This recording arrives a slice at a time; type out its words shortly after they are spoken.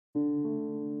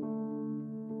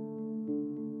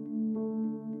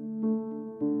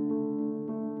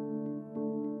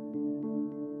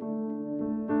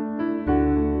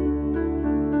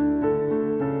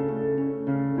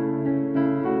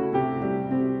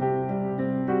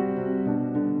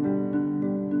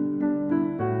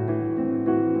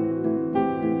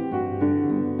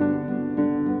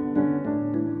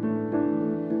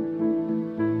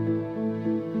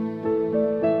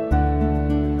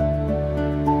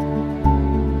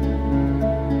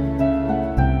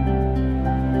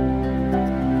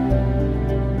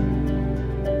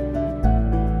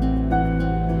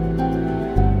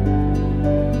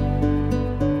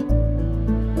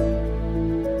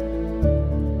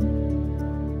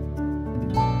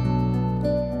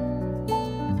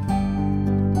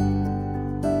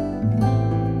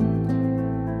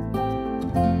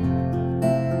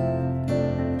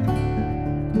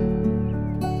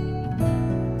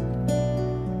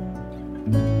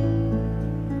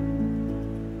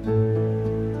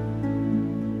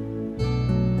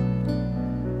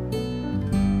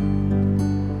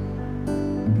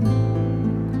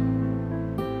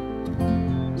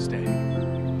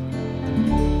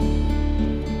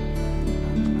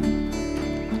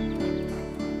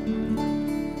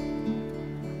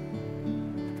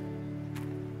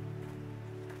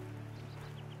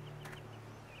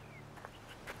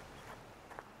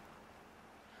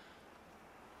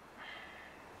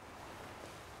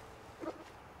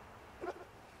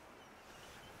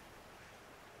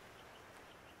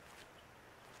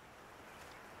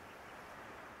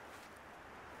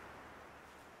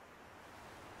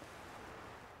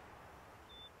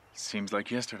Seems like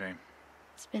yesterday.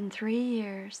 It's been 3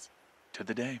 years. To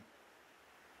the day.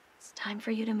 It's time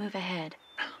for you to move ahead.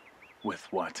 With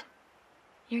what?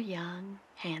 You're young,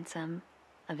 handsome,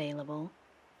 available.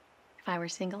 If I were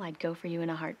single, I'd go for you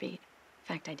in a heartbeat. In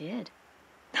fact, I did.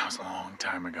 That was a long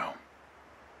time ago.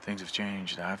 Things have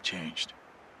changed. I've changed.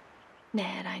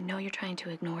 Ned, I know you're trying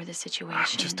to ignore the situation.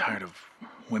 I'm just tired of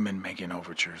women making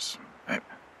overtures.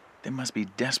 They must be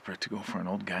desperate to go for an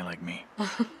old guy like me.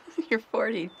 You're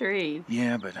 43.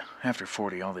 Yeah, but after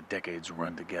 40, all the decades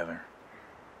run together.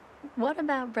 What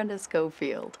about Brenda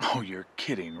Schofield? Oh, you're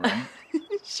kidding, right?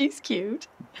 She's cute.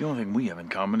 The only thing we have in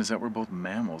common is that we're both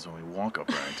mammals and we walk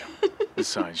upright.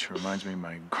 Besides, she reminds me of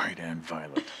my great-aunt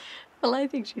Violet. Well, I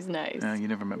think she's nice. You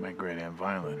never met my great-aunt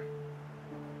Violet.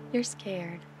 You're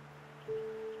scared.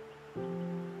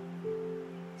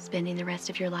 Spending the rest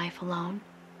of your life alone?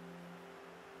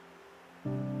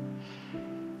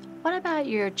 What about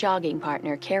your jogging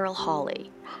partner, Carol Hawley?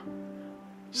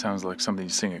 Sounds like something you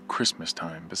sing at Christmas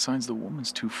time. Besides, the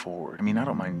woman's too forward. I mean, I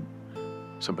don't mind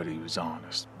somebody who's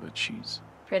honest, but she's...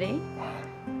 Pretty?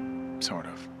 Well, sort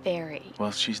of. Very.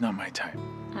 Well, she's not my type.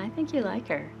 I think you like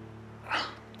her.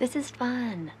 This is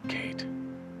fun. Kate,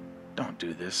 don't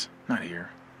do this. Not here.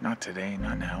 Not today.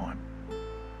 Not now.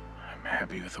 I'm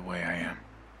happy with the way I am.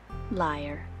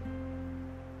 Liar.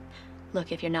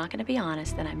 Look, if you're not going to be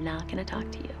honest, then I'm not going to talk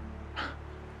to you.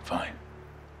 Fine.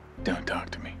 Don't talk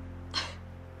to me.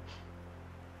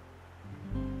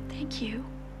 Thank you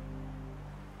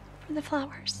for the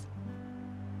flowers.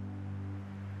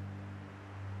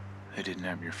 They didn't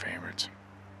have your favorites.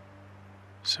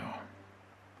 So,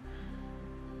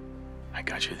 I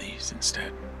got you these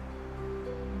instead.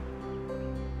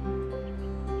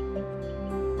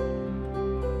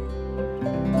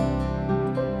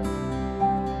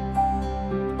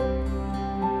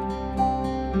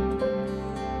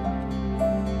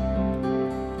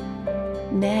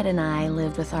 Ned and I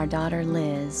lived with our daughter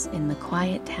Liz in the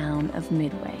quiet town of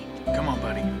Midway. Come on,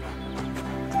 buddy.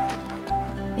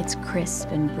 It's crisp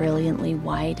and brilliantly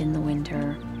white in the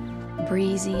winter,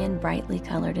 breezy and brightly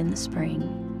colored in the spring,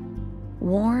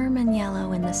 warm and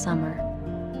yellow in the summer.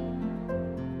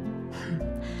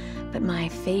 But my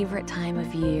favorite time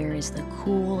of year is the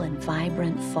cool and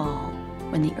vibrant fall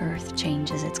when the earth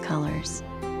changes its colors.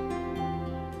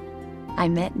 I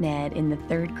met Ned in the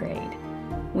 3rd grade.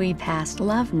 We passed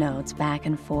love notes back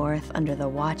and forth under the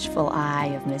watchful eye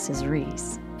of Mrs.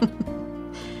 Reese.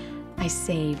 I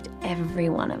saved every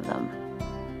one of them.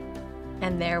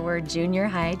 And there were junior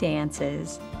high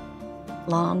dances,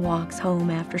 long walks home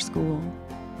after school,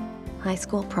 high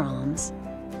school proms.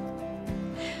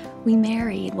 We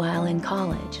married while in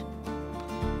college.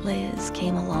 Liz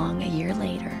came along a year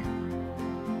later.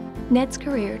 Ned's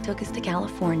career took us to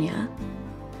California.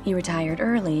 He retired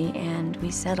early, and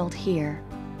we settled here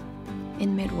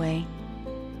in Midway,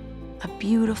 a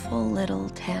beautiful little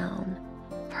town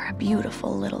for a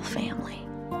beautiful little family.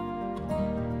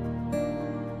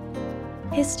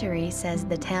 History says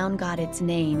the town got its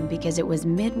name because it was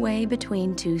midway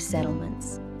between 2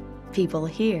 settlements. People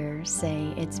here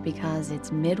say it's because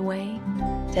it's midway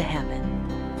to heaven.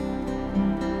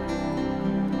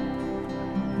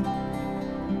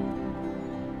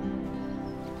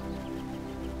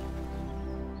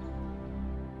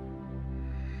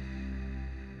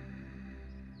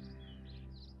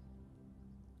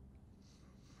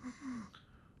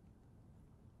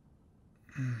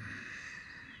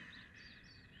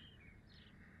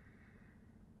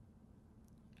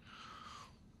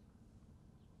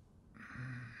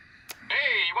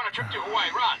 Trip to Hawaii.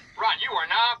 Ron, you are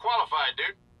now qualified,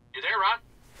 dude. You there, Ron?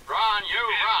 Ron, Ron.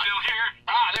 Still here?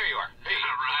 Ah, there you are. Hey.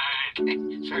 All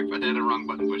right. Sorry if I did the wrong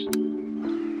button push.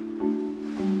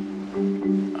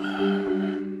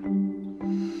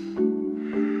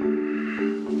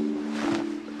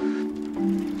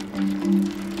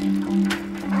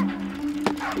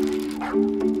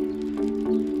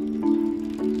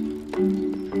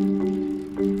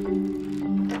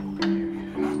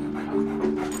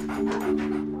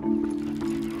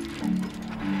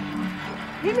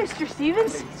 Mr.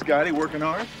 Stevens? Hey, Scotty, working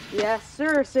hard? Yes,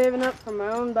 sir. Saving up for my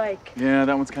own bike. Yeah,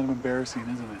 that one's kind of embarrassing,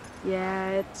 isn't it? Yeah,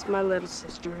 it's my little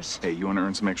sister's. Hey, you want to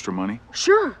earn some extra money?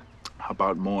 Sure. How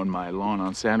about mowing my lawn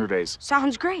on Saturdays?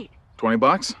 Sounds great. 20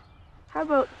 bucks? How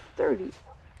about 30?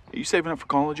 Are you saving up for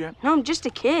college yet? No, I'm just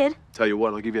a kid. Tell you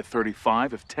what, I'll give you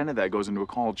 35 if 10 of that goes into a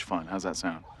college fund. How's that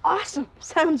sound? Awesome.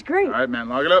 Sounds great. All right, man,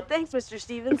 lock it up. Thanks, Mr.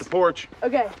 Stevens. Hit the porch.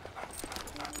 Okay.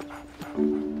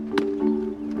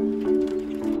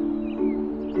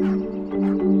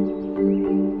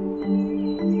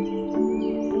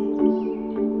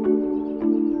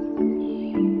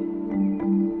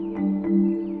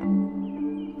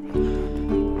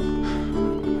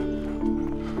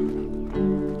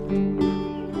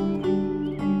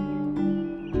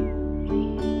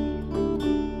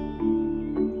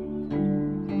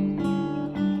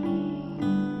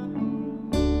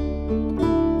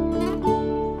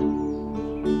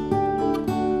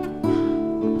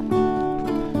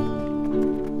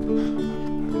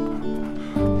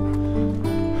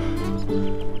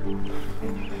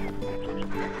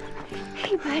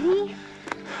 buddy.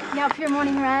 You out for your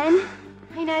morning run?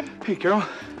 Hey, Ned. Hey, Carol.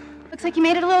 Looks like you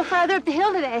made it a little farther up the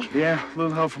hill today. Yeah, a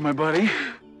little help from my buddy.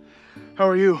 How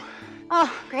are you? Oh,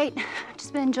 great. I've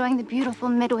just been enjoying the beautiful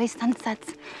Midway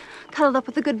sunsets. Cuddled up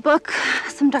with a good book,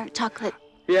 some dark chocolate.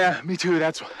 Yeah, me too.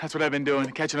 That's what I've been doing,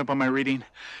 catching up on my reading,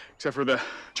 except for the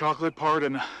chocolate part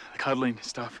and the cuddling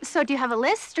stuff. So do you have a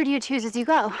list, or do you choose as you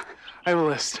go? I have a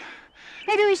list.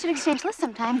 Maybe we should exchange lists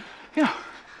sometime. Yeah.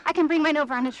 I can bring mine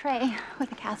over on a tray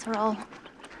with a casserole.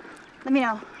 Let me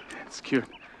know. It's cute.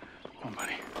 Come on,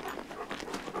 buddy.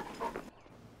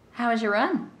 How was your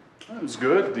run? That was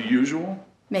good. The usual.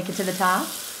 Make it to the top?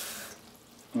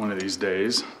 One of these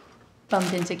days.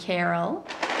 Bumped into Carol?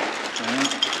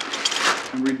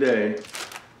 Every day.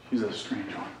 She's a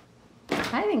strange one.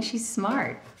 I think she's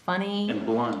smart, funny. And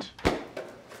blunt.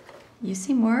 You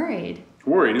seem worried.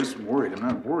 Worried? Who's worried? I'm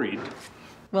not worried.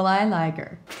 Well, I like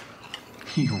her.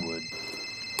 You would.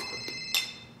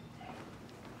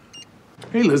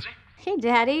 Hey, Lizzie. Hey,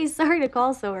 Daddy. Sorry to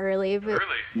call so early, but...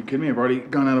 Early? You kidding me? I've already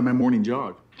gone out of my morning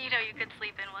jog. You know you could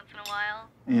sleep in once in a while.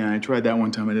 Yeah, I tried that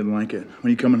one time. I didn't like it. When are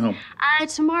you coming home?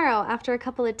 Tomorrow, after a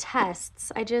couple of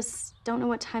tests. I just don't know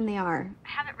what time they are. I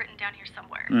have it written down here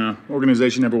somewhere. Yeah,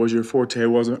 organization never was your forte,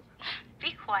 was it?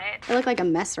 Be quiet. I look like a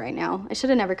mess right now. I should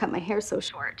have never cut my hair so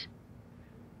short.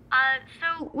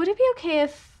 So Would it be okay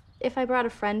if I brought a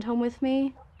friend home with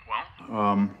me?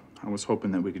 I was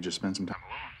hoping that we could just spend some time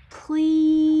alone.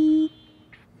 Please?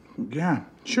 Yeah,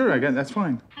 sure, I guess that's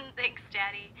fine. thanks,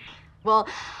 Daddy. Well,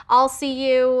 I'll see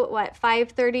you,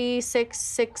 5:30,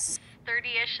 6...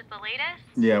 30-ish at the latest?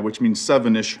 Yeah, which means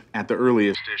 7-ish at the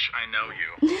earliest-ish. I know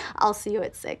you. I'll see you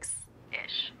at 6.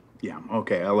 Ish. Yeah,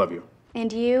 okay, I love you.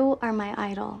 And you are my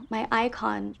idol, my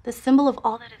icon, the symbol of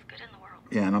all That is good in the world.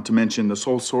 Yeah, not to mention the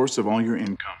sole source of all your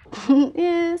income.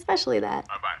 Yeah, especially that.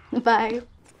 Bye-bye. Bye.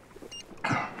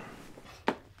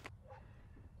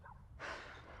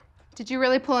 Did you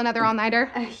really pull another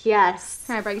all-nighter? Yes.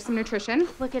 Can I bring you some nutrition?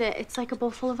 Look at it. It's like a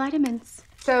bowl full of vitamins.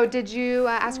 So did you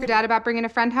ask your dad about bringing a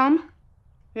friend home?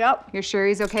 Yep. You're sure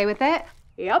he's okay with it?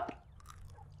 Yep.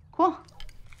 Cool.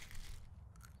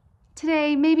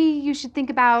 Today, maybe you should think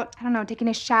about, I don't know, taking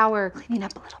a shower, cleaning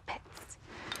up a little bit.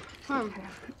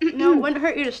 No, it wouldn't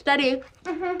hurt you to study.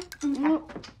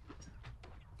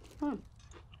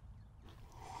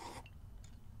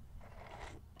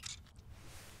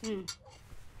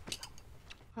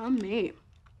 On me.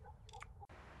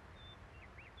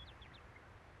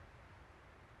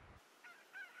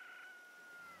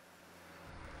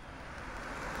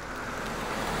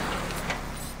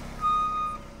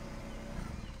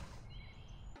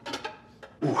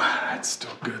 Ooh, that's still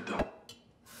good, though.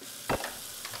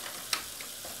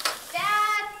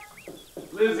 Dad!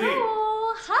 Lizzie!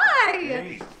 Oh, hi!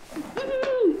 Hey.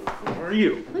 How are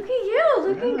you? Look at you,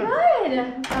 looking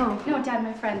good. Oh, no, Dad,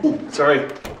 my friend. Sorry.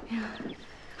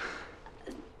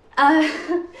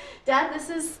 Dad, this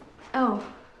is... Oh.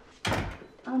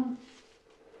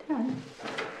 Dad.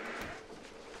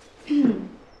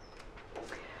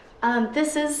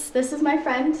 This is my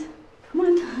friend. Come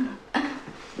on.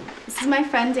 This is my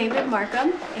friend, David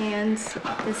Markham, and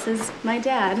this is my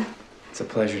dad. It's a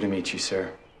pleasure to meet you,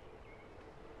 sir.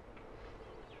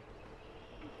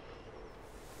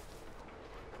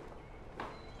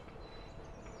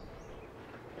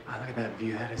 Oh, look at that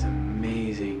view. That is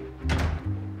amazing.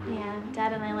 Yeah,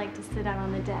 Dad and I like to sit out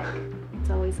on the deck. It's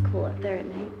always cool up there at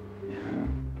night. Yeah,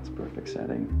 it's a perfect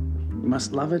setting. You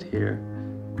must love it here.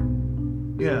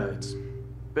 Yeah, it's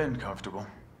been comfortable.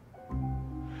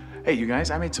 Hey, you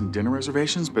guys, I made some dinner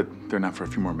reservations, but they're not for a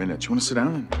few more minutes. You want to sit down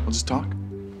and we'll just talk?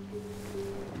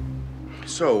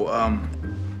 So,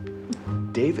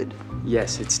 David?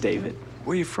 Yes, it's David.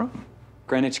 Where are you from?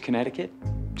 Greenwich, Connecticut.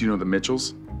 Do you know the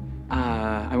Mitchells?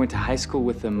 I went to high school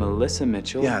with the Melissa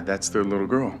Mitchell. Yeah, that's their little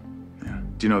girl. Yeah.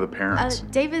 Do you know the parents?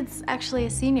 David's actually a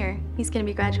senior. He's gonna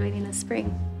be graduating this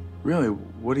spring. Really?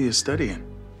 What are you studying?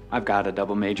 I've got a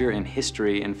double major in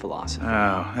history and philosophy.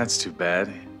 Oh, that's too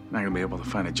bad. Not gonna be able to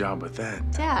find a job with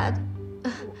that. Dad,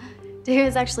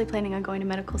 David's actually planning on going to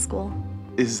medical school.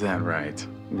 Is that right?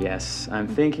 Yes, I'm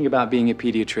thinking about being a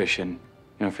pediatrician,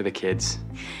 for the kids.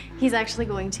 He's actually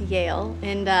going to Yale,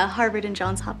 and Harvard and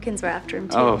Johns Hopkins are after him,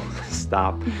 too. Oh,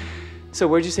 stop. So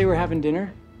where'd you say we're having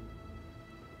dinner?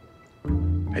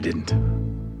 I didn't.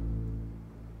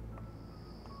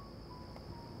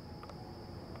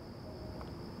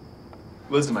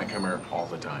 Liz and I come here all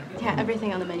the time. Yeah,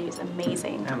 everything on the menu is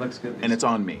amazing. That looks good. And it's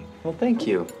on me. Well, thank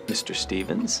you, Mr.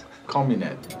 Stevens. Call me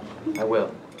Ned. I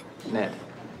will. Ned.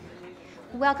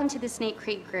 Welcome to the Snake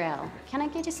Creek Grill. Can I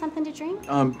get you something to drink?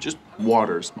 Just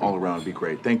waters all around would be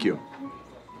great. Thank you.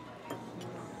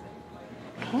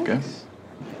 Okay.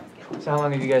 So how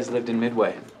long have you guys lived in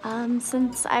Midway?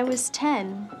 Since I was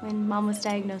 10, when Mom was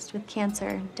diagnosed with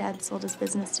cancer, Dad sold his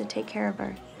business to take care of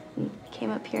her. He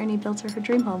came up here and he built her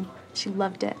dream home. She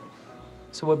loved it.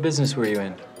 So what business were you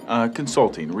in?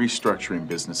 Consulting, restructuring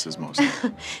businesses mostly.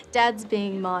 Dad's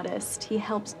being modest. He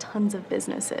helped tons of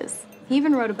businesses. He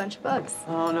even wrote a bunch of books.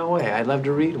 Oh, no way. I'd love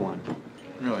to read one.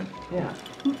 Really? Yeah.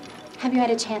 Have you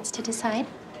had a chance to decide?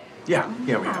 Yeah,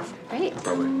 we have. Great.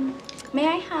 Probably. May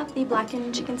I have the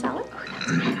blackened chicken salad?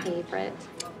 That's my favorite.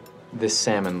 This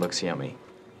salmon looks yummy.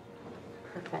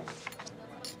 Perfect.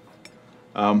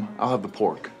 I'll have the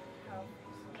pork.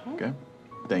 Okay. Okay?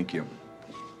 Thank you.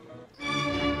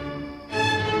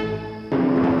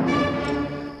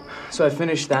 So I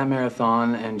finished that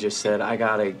marathon and just said I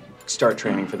gotta start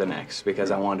training for the next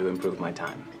because I wanted to improve my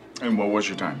time. And what was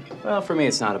your time? Well, for me,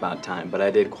 it's not about time, but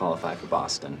I did qualify for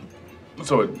Boston.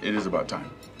 So it is about time.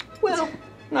 Well,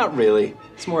 not really.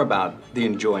 It's more about the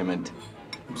enjoyment.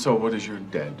 So what does your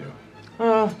dad do?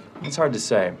 It's hard to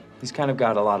say. He's kind of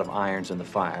got a lot of irons in the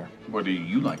fire. What do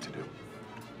you like to do?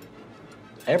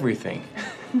 Everything.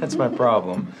 That's my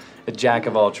problem. A jack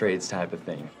of all trades type of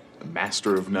thing. A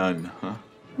master of none, huh?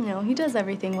 No, he does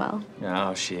everything well.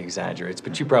 Oh, she exaggerates,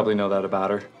 but you probably know that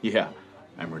about her. Yeah,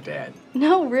 I'm her dad.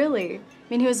 No, really. I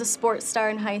mean, he was a sports star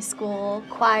in high school,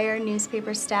 choir,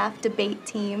 newspaper staff, debate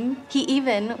team. He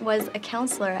even was a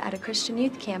counselor at a Christian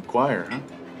youth camp. Choir, huh?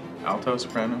 Alto,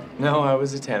 soprano? No, I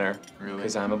was a tenor. Really?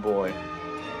 Because I'm a boy.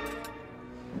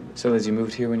 So Liz, you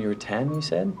moved here when you were 10, you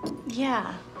said?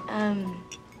 Yeah.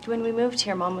 When we moved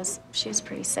here, she was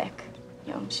pretty sick.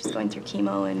 You know, she's going through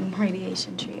chemo and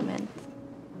radiation treatment.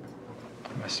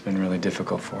 It must have been really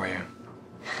difficult for you.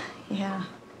 Yeah.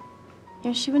 You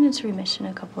know, she went into remission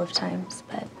a couple of times,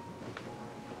 but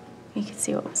we could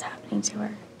see what was happening to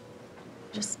her.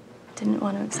 Just didn't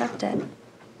want to accept it.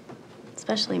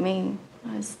 Especially me.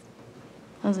 I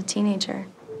was a teenager.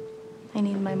 I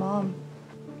needed my mom.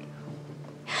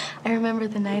 I remember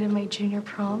the night of my junior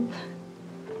prom.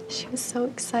 She was so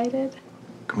excited.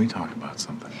 Can we talk about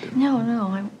something, dude? No,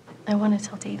 I want to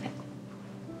tell David.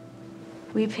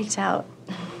 We picked out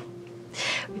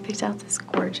this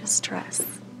gorgeous dress.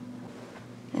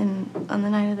 And on the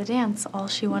night of the dance, all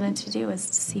she wanted to do was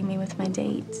to see me with my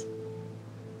date.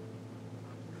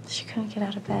 She couldn't get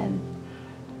out of bed.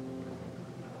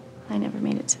 I never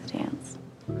made it to the dance.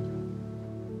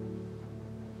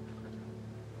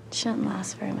 She didn't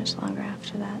last very much longer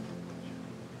after that.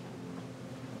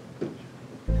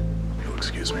 You'll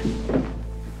excuse me.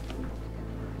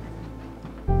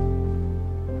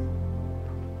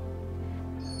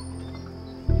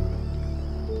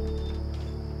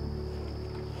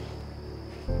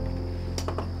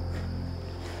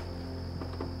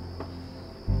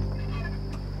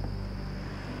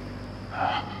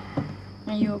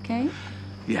 Are you okay?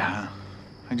 Yeah,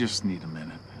 I just need a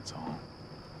minute, that's all.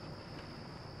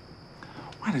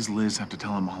 Why does Liz have to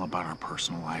tell him all about her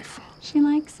personal life? She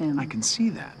likes him. I can see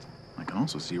that. I can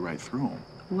also see right through him.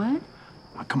 What?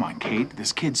 Oh, come on, Kate.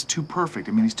 This kid's too perfect.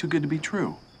 I mean, he's too good to be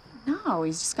true. No,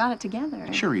 he's just got it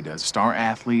together. Sure he does. Star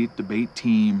athlete, debate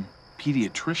team,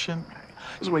 pediatrician.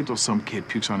 Just wait till some kid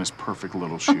pukes on his perfect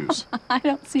little shoes. I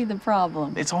don't see the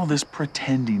problem. It's all this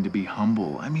pretending to be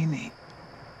humble. I mean,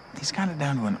 he's got it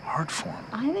down to an art form.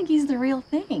 I think he's the real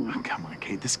thing. Oh, come on,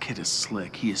 Kate. This kid is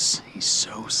slick. He's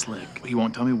so slick. He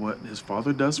won't tell me what his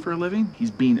father does for a living.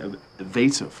 He's being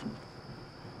evasive.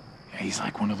 Yeah, he's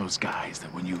like one of those guys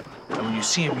that when you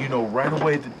see him, you know right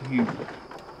away that you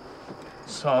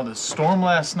saw the storm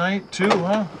last night too,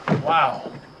 huh?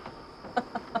 Wow.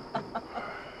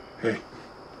 Hey,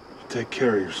 take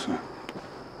care of your son.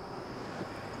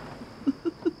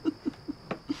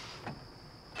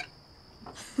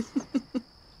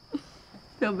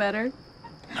 Feel better?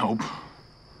 Nope.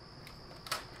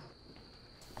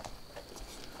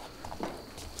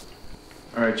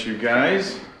 All right, you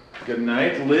guys. Good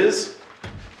night. Liz,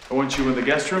 I want you in the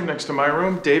guest room next to my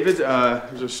room. David,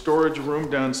 there's a storage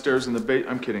room downstairs in the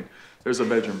I'm kidding. There's a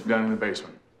bedroom down in the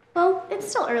basement. Well, it's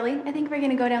still early. I think we're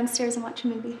gonna go downstairs and watch a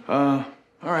movie. All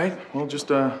right. Well, just,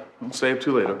 don't stay up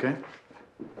too late, okay?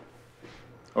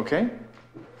 Okay?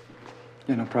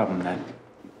 Yeah, no problem, Ned.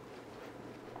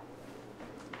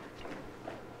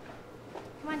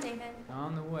 Come on, David.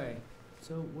 On the way.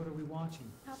 So, what are we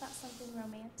watching? How about something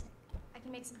romantic? I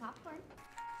can make some popcorn.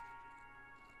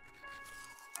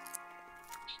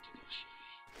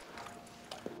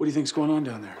 What do you think's going on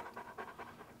down there?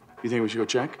 You think we should go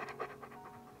check?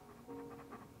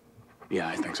 Yeah,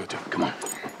 I think so too. Come on.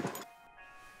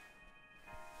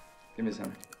 Give me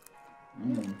some.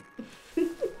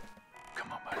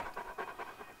 Come on, buddy.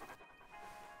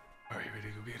 All Are you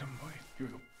ready to go get him, boy? Here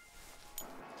we go.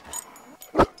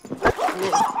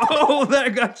 Oh,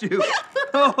 that got you.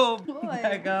 Oh, boy.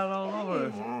 That got all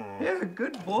over. Yeah,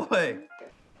 good boy.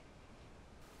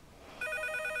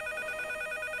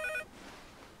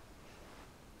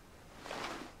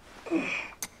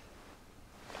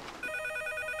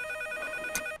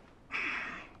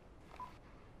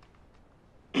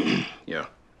 Yeah.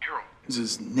 This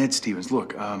is Ned Stevens.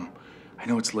 Look, I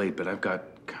know it's late, but I've got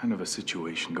kind of a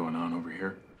situation going on over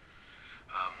here.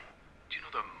 Do you know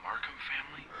the Markham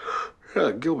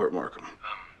family? Yeah, Gilbert Markham.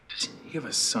 Does he have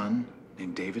a son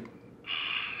named David?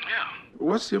 Yeah.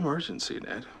 What's the emergency,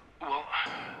 Ned? Well,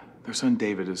 Their son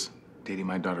David is dating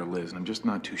my daughter Liz, and I'm just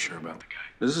not too sure about the guy.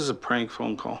 This is a prank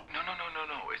phone call. no.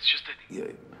 It's just that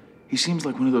Yeah, he seems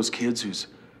like one of those kids who's,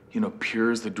 you know,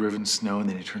 pure as the driven snow, and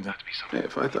then he turns out to be something. Hey,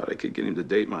 if I thought I could get him to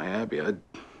date my Abby,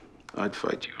 I'd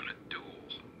fight you in a duel.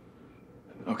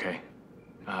 Okay.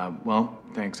 Well,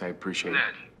 thanks. I appreciate Ned.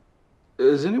 it.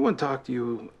 Has anyone talked to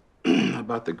you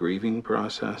about the grieving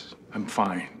process? I'm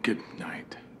fine. Good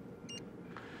night.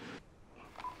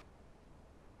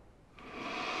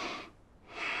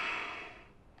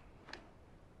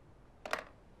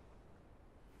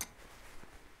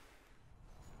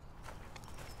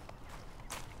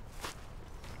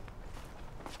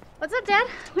 What's up, Dad?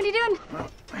 What are you doing?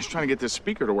 I was trying to get this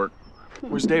speaker to work.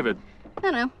 Where's David? I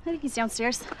don't know. I think he's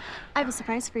downstairs. I have a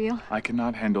surprise for you. I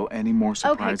cannot handle any more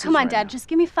surprises. Okay, come on, right Dad. now. Just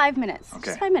give me 5 minutes. Okay.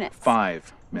 Just 5 minutes.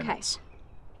 5 minutes.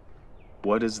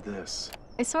 What is this?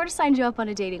 I sort of signed you up on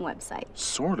a dating website.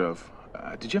 Sort of.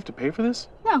 Did you have to pay for this?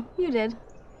 No, you did.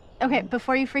 Okay,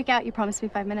 before you freak out, you promised me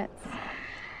 5 minutes.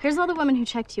 Here's all the women who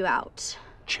checked you out.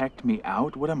 Checked me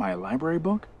out? What am I, a library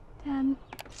book? Dad,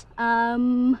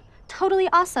 totally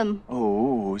awesome.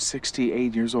 Oh,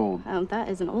 68 years old. Oh, that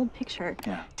is an old picture.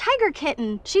 Yeah. Tiger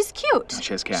kitten. She's cute.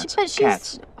 She has cats. But she's...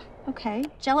 Cats. Okay.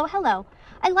 Jello, hello.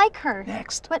 I like her.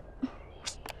 Next. But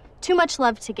too much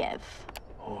love to give.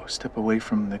 Oh, step away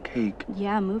from the cake.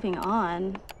 Yeah, moving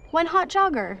on. One hot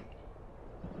jogger.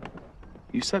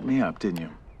 You set me up, didn't you?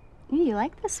 You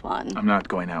like this one. I'm not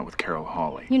going out with Carol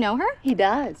Hawley. You know her? He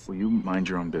does. Will you mind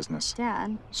your own business?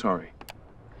 Dad, Sorry.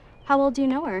 how well do you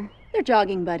know her? They're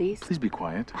jogging buddies. Please be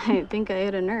quiet. I think I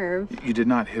hit a nerve. You did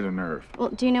not hit a nerve. Well,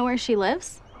 do you know where she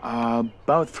lives?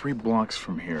 About 3 blocks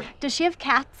from here. Does she have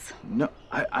cats? No,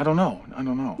 I don't know. I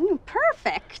don't know.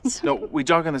 Perfect. No, we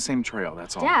jog on the same trail,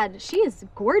 that's all. Dad, she is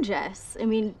gorgeous. I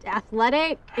mean,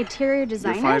 athletic, interior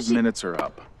designer. Your 5 minutes are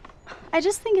up. I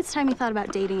just think it's time you thought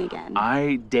about dating again.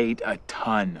 I date a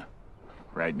ton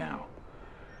right now.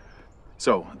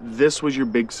 So, this was your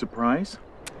big surprise?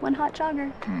 One hot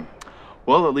jogger.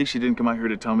 Well, at least you didn't come out here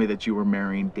to tell me that you were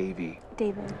marrying Davy.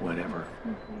 David. Whatever.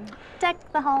 Deck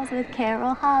the halls with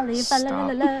Carol Hawley.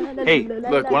 Stop. Hey,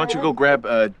 look, why don't you go grab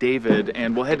David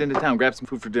and we'll head into town, grab some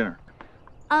food for dinner.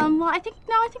 Well, I think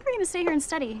we're gonna stay here and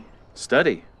study.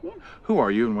 Study? Yeah. Who are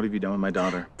you and what have you done with my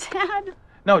daughter? Dad.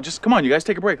 No, just come on, you guys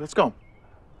take a break. Let's go.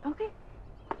 Okay.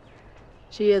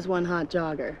 She is one hot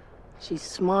jogger. She's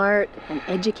smart and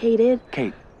educated.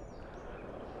 Kate,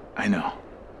 I know.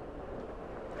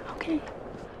 Okay.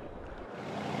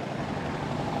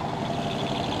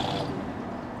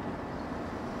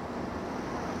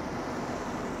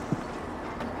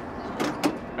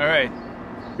 All right,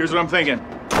 here's what I'm thinking.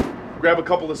 Grab a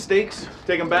couple of steaks,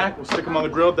 take them back, we'll stick them on the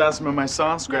grill, douse them in my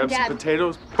sauce, grab Dad. some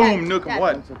potatoes, boom, nuke them.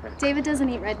 What? David doesn't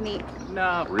eat red meat.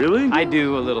 No. Really? I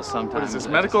do a little sometimes. What is this,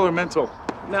 medical or mental?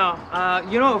 No.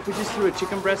 You know, if we just threw a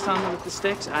chicken breast on them with the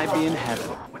sticks, I'd be in heaven.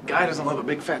 What guy doesn't love a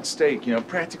big fat steak, you know,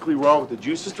 practically raw with the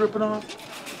juices dripping off?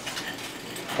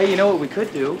 Hey, you know what we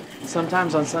could do?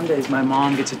 Sometimes on Sundays, my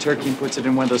mom gets a turkey and puts it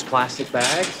in one of those plastic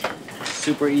bags.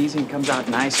 Super easy and comes out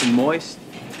nice and moist.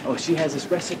 Oh, she has this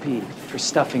recipe for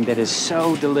stuffing that is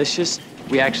so delicious,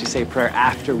 we actually say prayer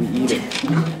after we eat it.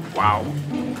 Wow.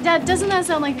 Dad, doesn't that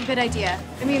sound like a good idea?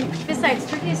 I mean, besides,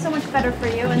 turkey is so much better for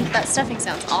you, and that stuffing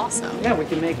sounds awesome. Yeah, we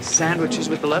can make sandwiches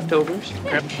with the leftovers.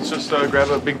 Okay, let's just grab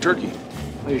a big turkey.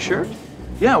 Are you sure?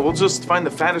 Yeah, we'll just find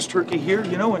the fattest turkey here,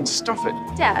 you know, and stuff it.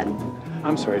 Dad.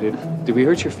 I'm sorry, dude. Did we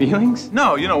hurt your feelings?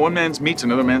 No, you know, one man's meat's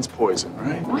another man's poison,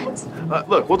 right? What?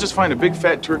 Look, we'll just find a big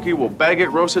fat turkey, we'll bag it,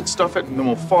 roast it, stuff it, and then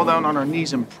we'll fall down on our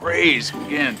knees and praise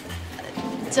again.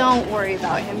 Don't worry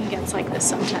about him. He gets like this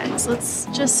sometimes. Let's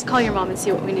just call your mom and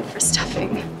see what we need for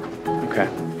stuffing. Okay.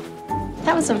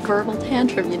 That was a verbal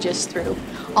tantrum you just threw.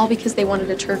 All because they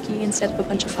wanted a turkey instead of a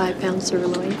bunch of 5-pound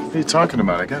sirloin. What are you talking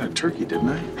about? I got a turkey, didn't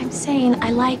I? I'm saying I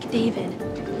like David.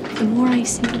 The more I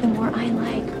see, the more I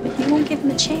like. But you won't give him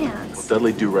a chance.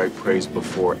 Dudley Do Right prays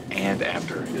before and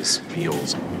after his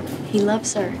meals. He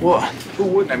loves her. Well, who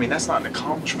wouldn't? I mean, that's not an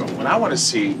accomplishment. What I want to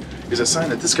see is a sign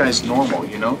that this guy's normal,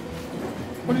 you know?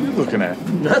 What are you looking at?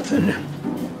 Nothing.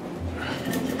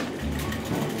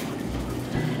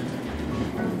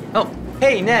 Oh,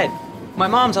 hey, Ned. My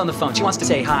mom's on the phone. She wants to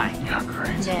say hi. Yeah,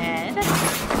 great. Ned. No,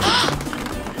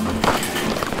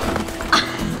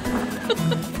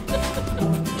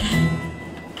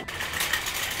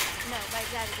 my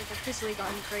dad has officially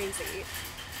gone crazy.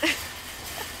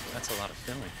 That's a lot of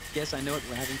filling. Yes, I know what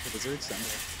we're having for dessert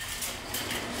Sunday.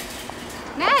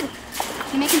 Ned,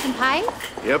 you making some pie?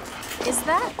 Yep. Is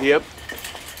that? Yep.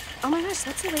 Oh my gosh,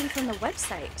 that's the lady from the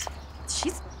website.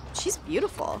 She's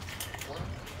beautiful.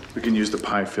 We can use the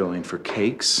pie filling for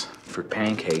cakes, for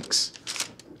pancakes,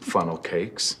 funnel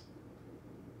cakes.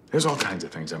 There's all kinds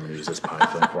of things I'm gonna use this pie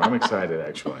filling for. I'm excited,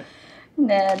 actually.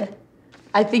 Ned,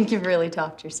 I think you've really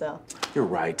topped yourself. You're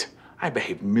right. I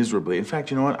behaved miserably. In fact,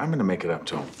 you know what? I'm gonna make it up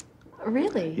to him.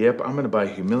 Really? Yep, I'm gonna buy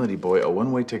Humility Boy a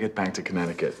one-way ticket back to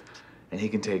Connecticut. And he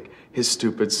can take his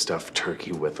stupid stuffed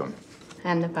turkey with him.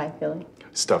 And the pie filling.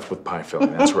 Stuffed with pie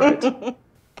filling, that's right.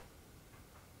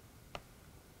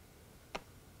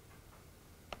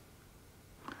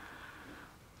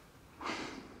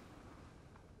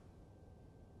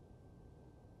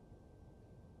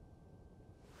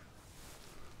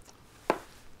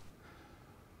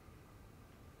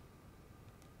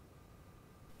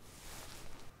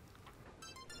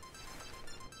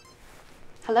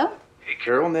 Hello? Hey,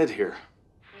 Carol, Ned here.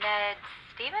 Ned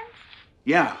Stevens?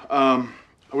 Yeah, I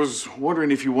was wondering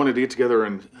if you wanted to get together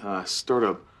and start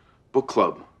a book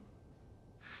club.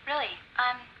 Really?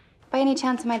 By any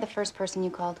chance, am I the first person you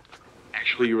called?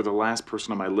 Actually, you were the last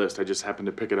person on my list. I just happened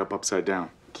to pick it up upside down.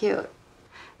 Cute.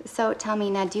 So tell me,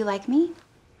 Ned, do you like me?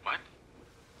 What?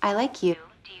 I like you.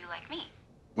 Do you like me?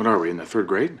 What are we, in the 3rd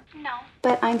grade? No.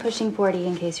 But I'm pushing 40,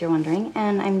 in case you're wondering,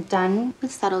 and I'm done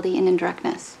with subtlety and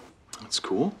indirectness. That's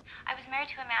cool. I was married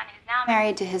to a man who's now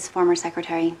Married to his former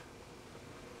secretary.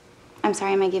 I'm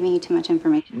sorry, am I giving you too much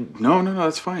information? No,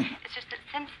 that's fine. It's just that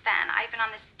since then, I've been on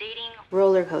this dating...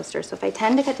 Roller coaster, so if I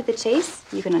tend to cut to the chase,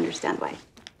 you can understand why.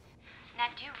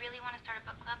 Ned, do you really want to start a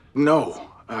book club?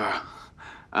 No,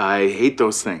 I hate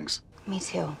those things. Me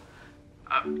too.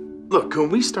 Look, can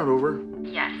we start over?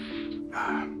 Yes.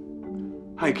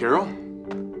 Hi, Carol.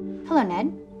 Hello,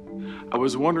 Ned. I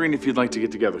was wondering if you'd like to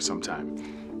get together sometime.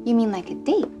 You mean like a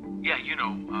date? Yeah, you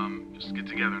know, just get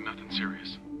together, nothing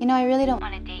serious. You know, I really don't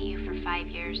want to date you for 5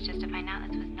 years just to find out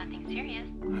this was nothing serious.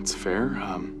 That's fair.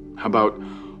 How about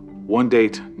one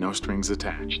date, no strings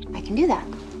attached? I can do that.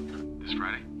 This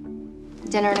Friday?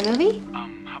 Dinner and a movie?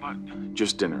 How about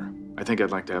just dinner? I think I'd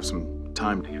like to have some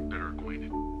time to get better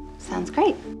acquainted. Sounds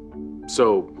great.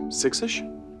 So, 6-ish?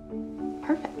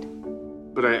 Perfect.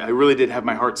 But I really did have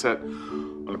my heart set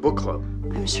on a book club.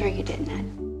 I'm sure you did, Ned.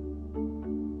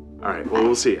 All right, well,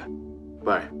 we'll see you.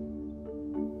 Bye.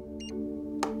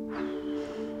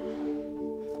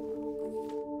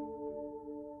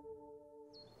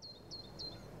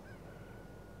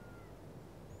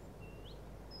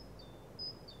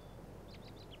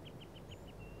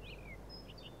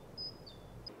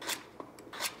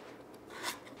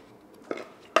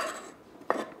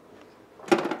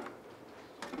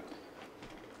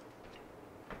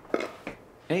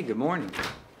 Hey, good morning.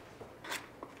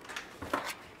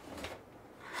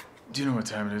 Do you know what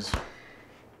time it is?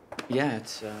 Yeah,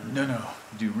 it's, No.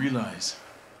 Do you realize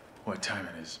what time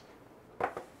it is?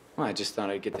 Well, I just thought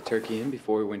I'd get the turkey in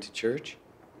before we went to church.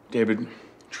 David,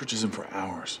 church isn't for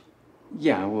hours.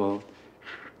 Yeah, well,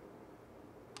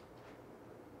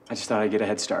 I just thought I'd get a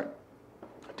head start.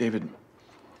 David, do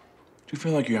you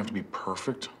feel like you have to be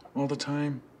perfect all the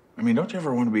time? I mean, don't you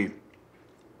ever want to be,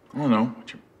 I don't know,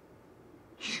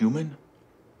 human?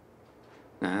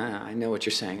 Nah, I know what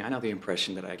you're saying. I know the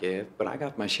impression that I give, but I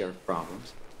got my share of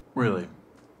problems. Really?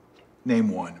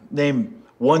 Name one. Name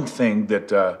one thing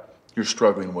that you're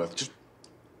struggling with. Just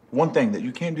one thing that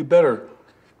you can't do better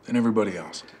than everybody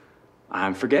else.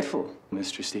 I'm forgetful,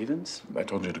 Mr. Stevens. I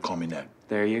told you to call me Ned.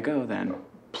 There you go, then.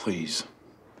 Please.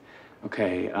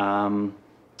 Okay,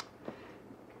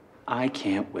 I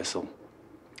can't whistle.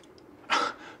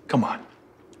 Come on.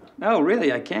 No,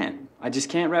 really, I can't. I just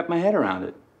can't wrap my head around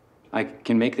it. I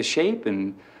can make the shape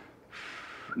and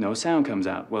no sound comes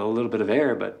out. Well, a little bit of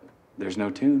air, but there's no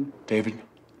tune. David?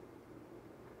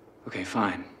 Okay,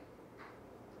 fine.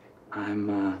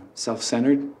 I'm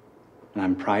self-centered and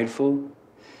I'm prideful.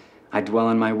 I dwell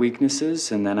on my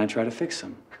weaknesses and then I try to fix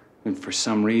them. And for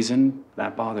some reason,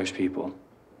 that bothers people.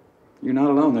 You're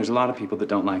not alone. There's a lot of people that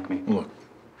don't like me. Look,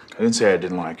 I didn't say I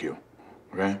didn't like you,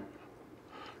 okay?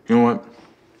 You know what?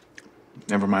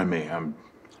 Never mind me. I'm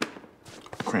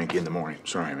cranky in the morning.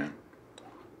 Sorry, man.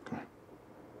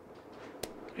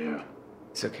 Yeah.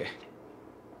 It's okay.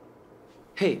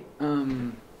 Hey,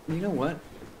 you know what?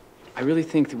 I really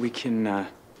think that we can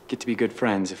get to be good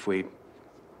friends if we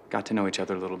got to know each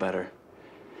other a little better.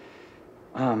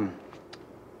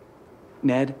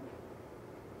 Ned,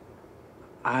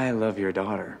 I love your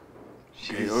daughter.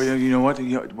 Okay, oh, yeah, you know what?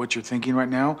 What you're thinking right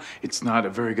now, it's not a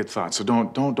very good thought. So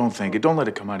don't think it. Don't let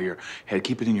it come out of your head.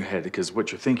 Keep it in your head because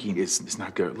what you're thinking is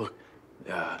not good. Look,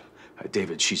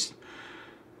 David, she's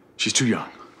too young.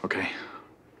 Okay.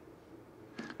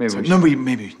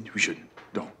 Maybe we shouldn't.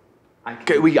 Don't. I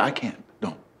can't.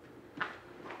 Don't.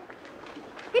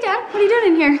 Hey, Dad, what are you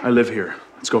doing in here? I live here.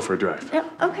 Let's go for a drive.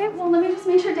 Okay, well, let me just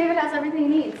make sure David has everything he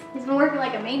needs. He's been working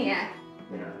like a maniac.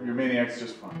 Yeah, your maniac's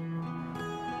just fine.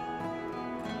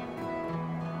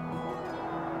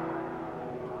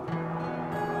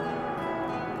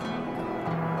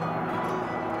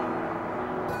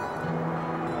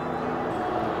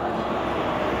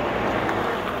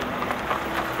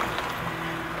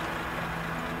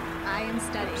 I am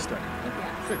studying.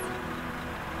 Yes.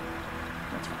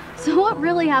 So what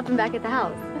really happened back at the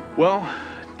house? Well,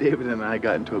 David and I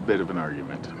got into a bit of an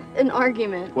argument. An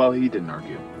argument? Well, he didn't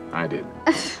argue. I did.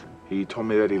 He told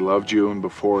me that he loved you, and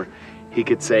before he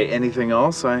could say anything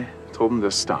else, I told him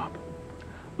to stop.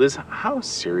 Liz, how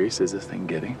serious is this thing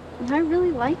getting? I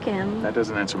really like him. That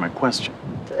doesn't answer my question.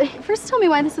 First, tell me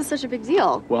why this is such a big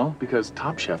deal. Well, because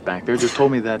Top Chef back there just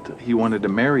told me that he wanted to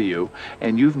marry you,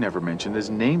 and you've never mentioned his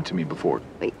name to me before.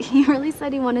 Wait, he really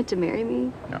said he wanted to marry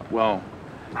me? No, well,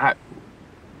 I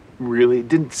really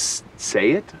didn't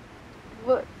say it.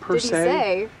 What per did se.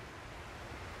 he say?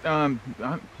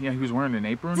 Yeah, he was wearing an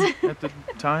apron at the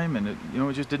time, and it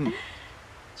just didn't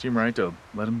seem right to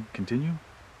let him continue.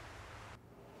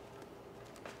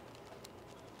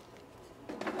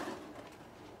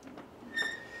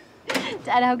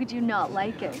 Dad, how could you not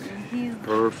like him? He's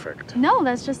perfect. No,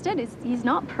 that's just it. He's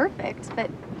not perfect,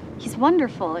 but he's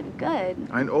wonderful and good.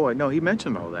 I know. He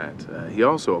mentioned all that. He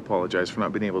also apologized for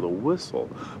not being able to whistle,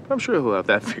 but I'm sure he'll have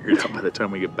that figured out by the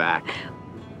time we get back.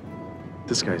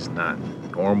 This guy's not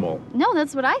normal. No,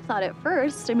 that's what I thought at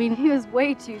first. I mean, he was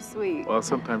way too sweet. Well,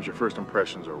 sometimes your first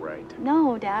impressions are right.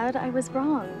 No, Dad, I was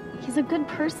wrong. He's a good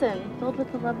person, filled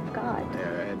with the love of God.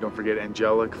 Yeah, and don't forget,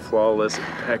 angelic, flawless,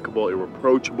 impeccable,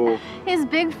 irreproachable. His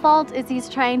big fault is he's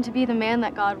trying to be the man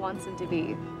that God wants him to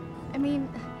be. I mean,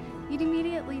 you'd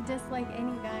immediately dislike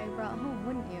any guy I brought home,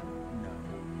 wouldn't you? No.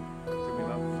 It took me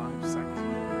about 5 seconds.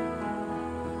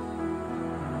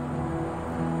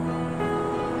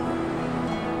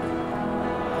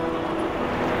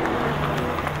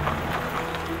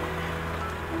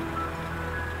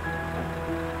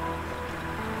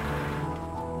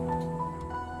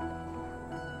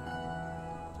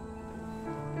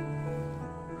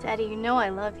 Daddy, you know I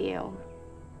love you.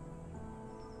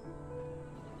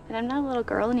 But I'm not a little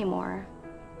girl anymore.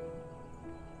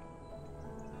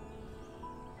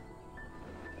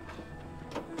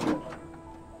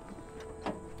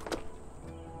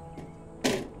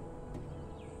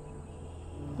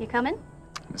 You coming?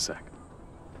 In a sec.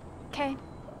 Okay.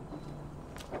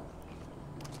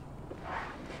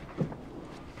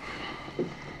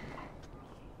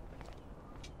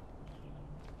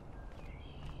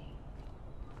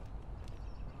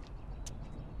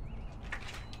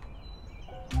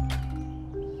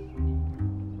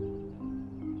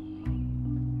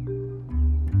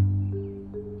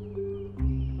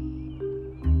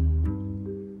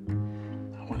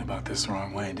 This the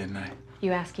wrong way, didn't I?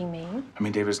 You asking me? I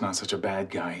mean, David's not such a bad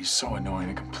guy. He's so annoying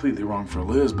and completely wrong for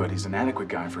Liz, but he's an adequate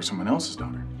guy for someone else's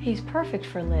daughter. He's perfect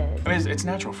for Liz. I mean, it's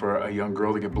natural for a young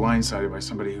girl to get blindsided by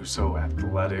somebody who's so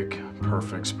athletic,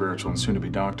 perfect, spiritual, and soon to be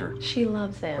doctor. She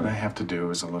loves him. What I have to do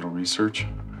is a little research.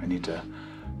 I need to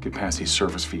get past these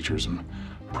surface features and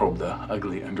probe the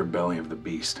ugly underbelly of the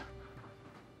beast.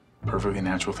 Perfectly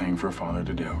natural thing for a father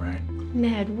to do, right?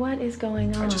 Ned, what is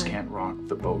going on? I just can't rock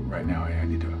the boat right now. I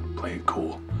need to play it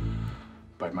cool.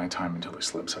 Bide my time until he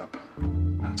slips up.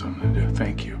 That's what I'm gonna do.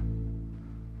 Thank you.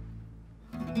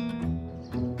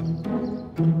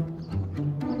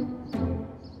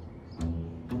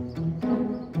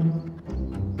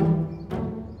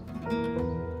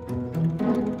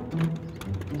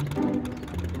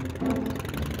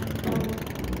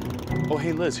 Oh,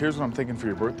 hey, Liz, here's what I'm thinking for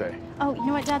your birthday. Oh, you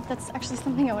know what, Dad? That's actually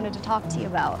something I wanted to talk to you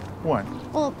about. What?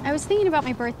 Well, I was thinking about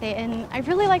my birthday, and I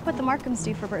really like what the Markhams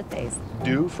do for birthdays.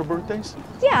 Do for birthdays?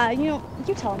 Yeah, you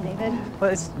tell him, David.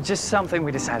 Well, it's just something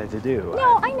we decided to do.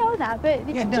 No, I know that, but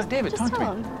Yeah, no, David, just talk to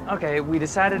tell me. him. Okay, we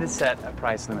decided to set a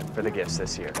price limit for the gifts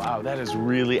this year. Wow, that is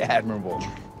really admirable.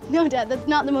 No, Dad, that's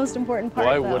not the most important part,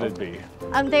 Why though. would it be?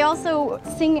 They also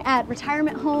sing at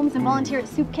retirement homes and volunteer at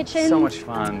soup kitchens. So much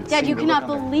fun. Dad, you Seeing the cannot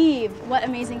look on believe what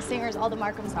amazing singers all the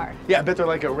Markhams are. Yeah, I bet they're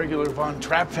like a regular Von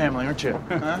Trapp family, aren't you?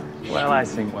 Huh? Well, I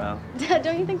sing well. Dad,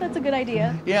 don't you think that's a good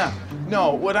idea? Yeah.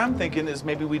 No, what I'm thinking is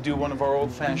maybe we do one of our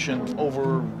old-fashioned,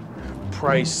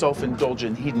 overpriced,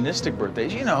 self-indulgent, hedonistic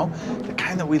birthdays. You know, the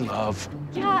kind that we love.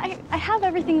 Yeah, I have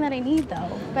everything that I need,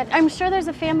 though. But I'm sure there's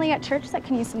a family at church that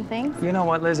can use some things. You know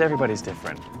what, Liz? Everybody's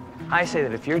different. I say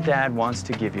that if your dad wants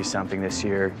to give you something this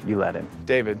year, you let him.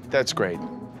 David, that's great.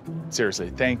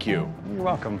 Seriously, thank you. You're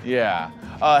welcome. Yeah.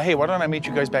 Hey, why don't I meet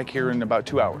you guys back here in about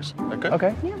 2 hours? Is that good?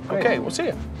 Okay. Yeah. Okay, we'll see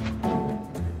you.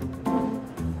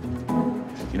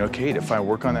 You know, Kate, if I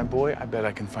work on that boy, I bet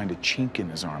I can find a chink in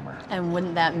his armor. And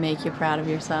wouldn't that make you proud of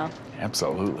yourself?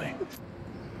 Absolutely.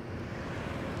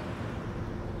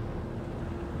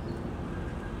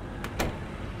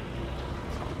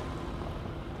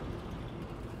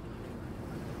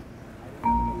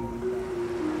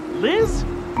 Liz?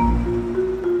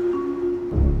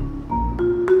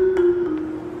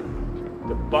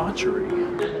 Debauchery.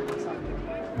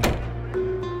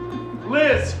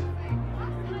 Liz!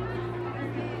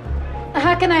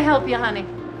 How can I help you, honey?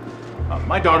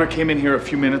 My daughter came in here a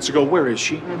few minutes ago. Where is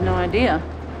she? I have no idea.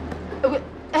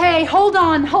 Hey, hold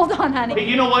on, honey. Hey,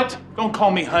 you know what? Don't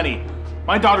call me honey.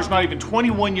 My daughter's not even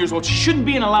 21 years old. She shouldn't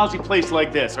be in a lousy place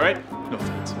like this, all right? No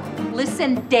offense.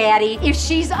 Listen, Daddy, if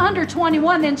she's under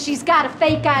 21, then she's got a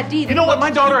fake ID. You know what?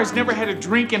 My daughter has never had a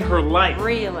drink in her life.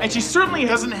 Really? And she certainly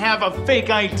doesn't have a fake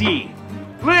ID.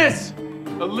 Liz!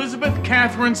 Elizabeth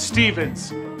Catherine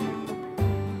Stevens.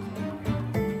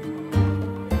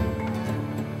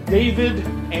 David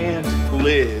and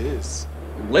Liz.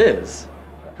 Liz?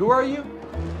 Who are you?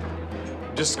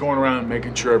 Just going around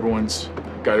making sure everyone's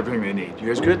got everything they need. You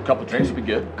guys good? Couple drinks would be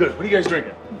good. Good. What are you guys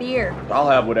drinking? Beer. I'll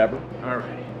have whatever. All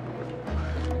right.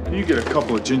 You get a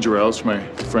couple of ginger ales for my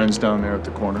friends down there at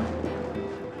the corner.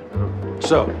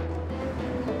 So.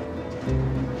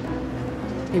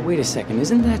 Hey, wait a second.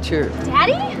 Isn't that your...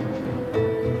 Daddy?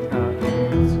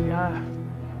 Yeah.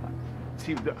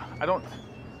 See, I don't...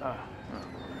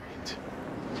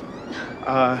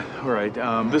 all right.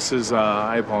 This is,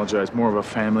 I apologize, more of a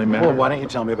family matter. Well, why don't you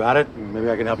tell me about it? Maybe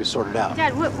I can help you sort it out.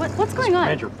 Dad, what's going on?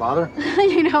 And your father?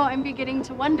 You know, I'm beginning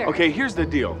to wonder. Okay, here's the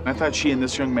deal. I thought she and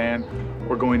this young man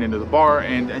were going into the bar,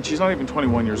 and she's not even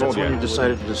 21 years old That's when yet. you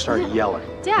decided to just start yelling.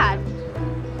 Dad.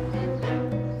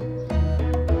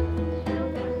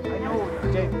 I know,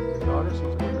 okay. Daughter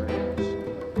seems to be very nice.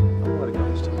 Don't let it go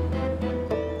this time.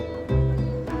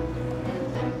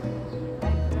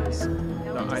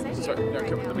 Sorry,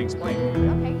 let me explain.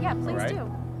 Okay, yeah, please All right. do.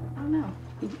 Oh, no.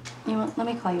 You want, let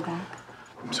me call you back.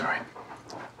 I'm sorry.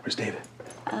 Where's David?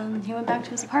 He went back to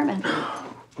his apartment.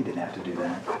 He didn't have to do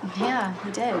that. Yeah,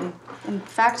 he did. In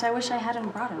fact, I wish I hadn't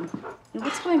brought him.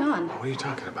 What's going on? What are you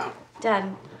talking about?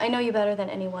 Dad, I know you better than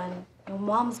anyone. You know,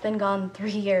 Mom's been gone 3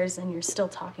 years and you're still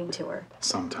talking to her.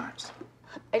 Sometimes.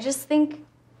 I just think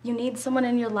you need someone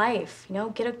in your life, you know?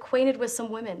 Get acquainted with some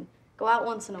women. Go out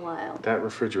once in a while. That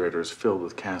refrigerator is filled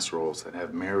with casseroles that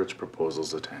have marriage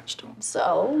proposals attached to them.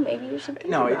 So, maybe you should think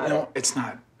No, about it. it's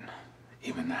not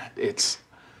even that. It's...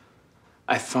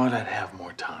 I thought I'd have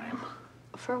more time.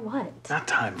 For what? Not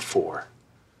time for.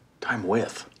 Time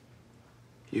with.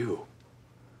 You.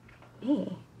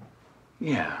 Me?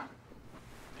 Yeah.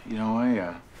 You know,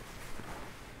 I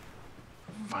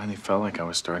finally felt like I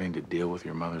was starting to deal with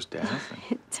your mother's death.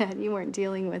 Dad, you weren't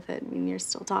dealing with it. I mean, you're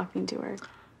still talking to her.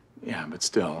 Yeah, but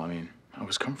still, I mean, I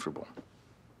was comfortable.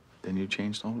 Then you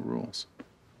changed all the rules.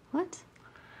 What?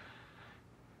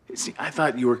 See, I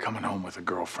thought you were coming home with a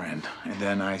girlfriend, and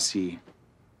then I see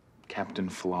Captain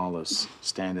Flawless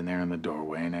standing there in the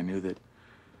doorway, and I knew that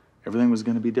everything was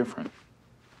going to be different.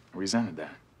 I resented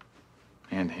that.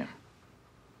 And him.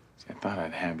 See, I thought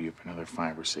I'd have you for another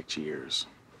 5 or 6 years.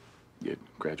 You'd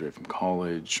graduate from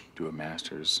college, do a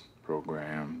master's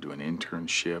program, do an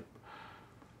internship.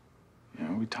 You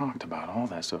know, we talked about all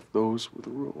that stuff. Those were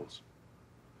the rules.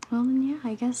 Well, then, yeah,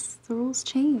 I guess the rules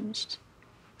changed.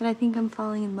 But I think I'm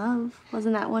falling in love.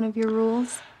 Wasn't that one of your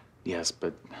rules? Yes,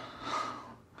 but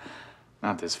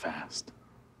not this fast.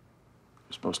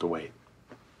 You're supposed to wait.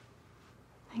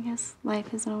 I guess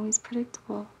life isn't always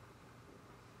predictable.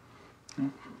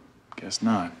 Guess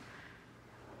not.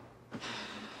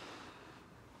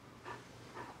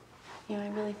 You know, I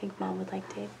really think Mom would like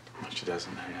David. She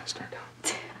doesn't. I asked her.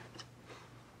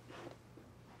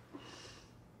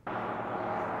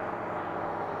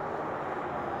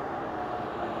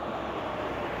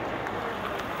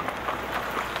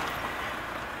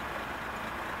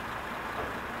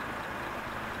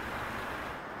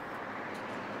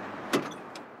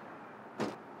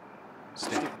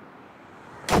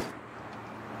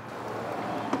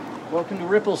 Welcome to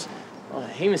Ripples.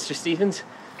 Hey, Mr. Stevens.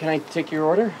 Can I take your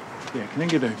order? Yeah, can I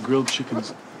get a grilled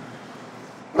chickens?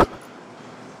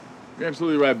 You're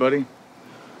absolutely right, buddy.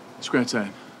 Scratch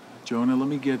that. Jonah, let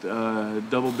me get a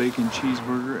double bacon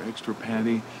cheeseburger, extra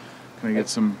patty. Can I get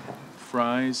some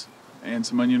fries and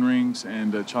some onion rings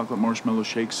and a chocolate marshmallow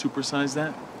shake? Supersize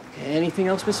that? Anything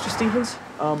else, Mr. Stevens?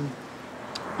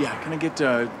 Yeah, can I get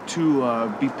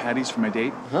 2 beef patties for my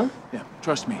date? Huh? Yeah,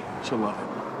 trust me, she'll love it.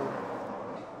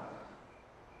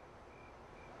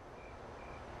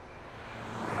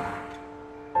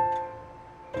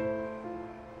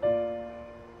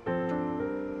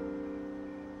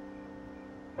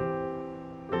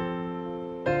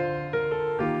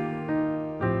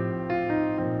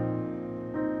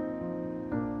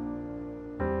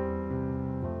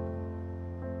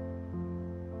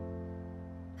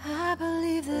 I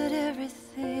believe that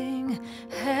everything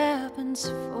happens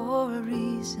for a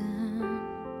reason.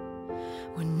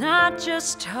 We're not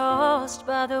just tossed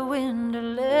by the wind or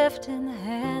left in the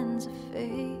hands of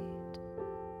fate.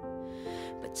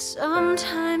 But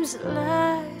sometimes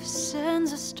life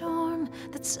sends a storm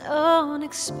that's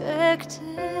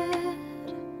unexpected,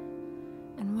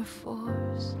 and we're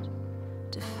forced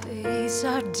to face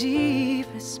our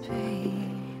deepest pain.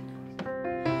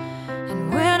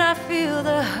 And when I feel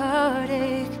the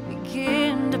heartache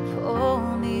begin to pull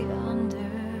me under,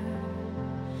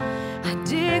 I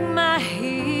dig my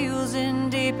heels in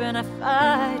deep and I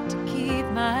fight to keep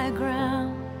my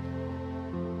ground.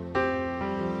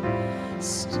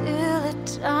 Still at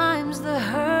times the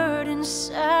hurt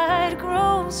inside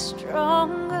grows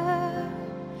stronger,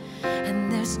 and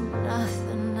there's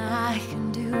nothing I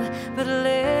can do but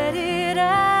let it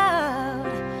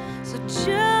out. So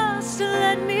just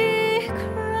let me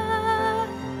cry.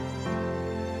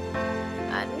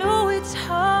 I know it's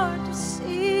hard to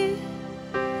see,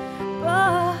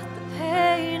 but the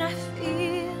pain I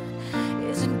feel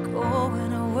isn't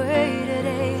going away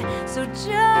today. So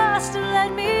just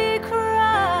let me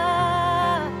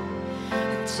cry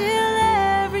until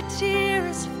every tear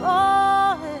is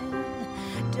falling.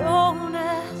 Don't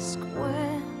ask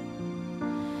when,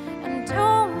 and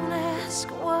don't ask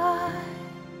why.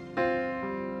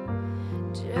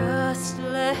 Just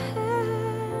let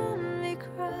me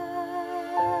cry.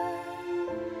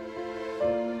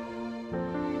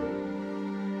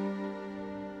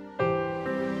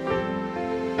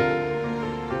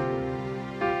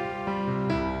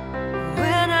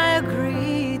 When I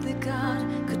agreed that God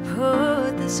could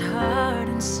put this heart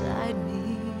inside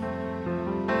me,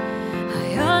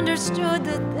 I understood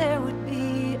that there would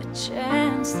be a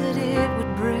chance that it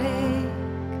would break.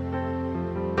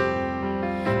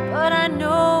 But I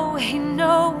know He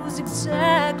knows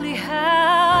exactly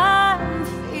how I'm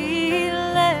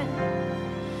feeling,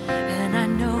 and I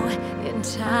know in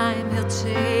time He'll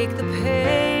take the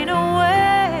pain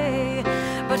away.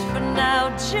 But for now,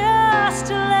 just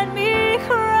let me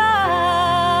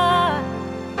cry.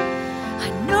 I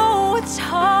know it's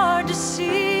hard to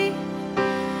see,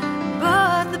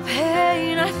 but the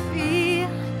pain I feel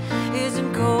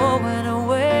isn't going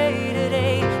away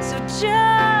today. So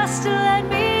just let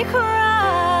me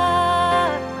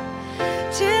cry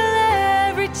till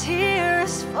every tear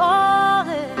is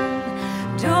falling.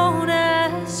 Don't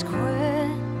ask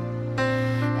when,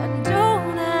 and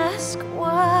don't ask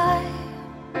why.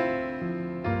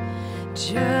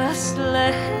 Just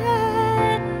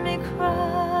let me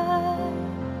cry.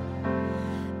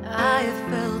 I have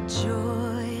felt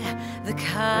joy, the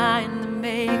kind that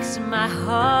makes my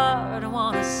heart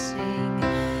wanna sing.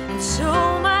 And so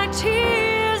my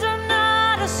tears are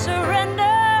not a surrender.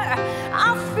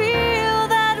 I'll feel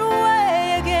that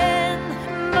way again.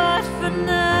 But for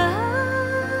now,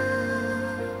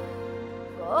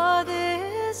 for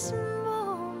this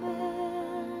moment,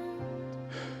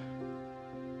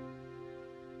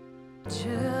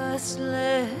 just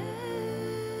let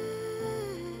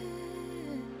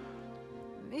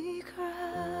me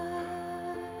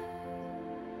cry.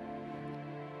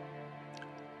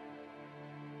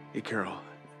 Hey, Carol.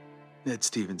 Ned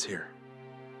Stevens here.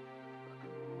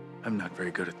 I'm not very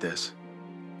good at this.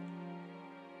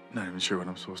 Not even sure what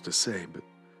I'm supposed to say, but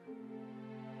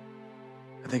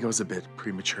I think I was a bit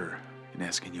premature in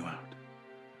asking you out.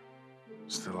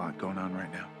 There's a lot going on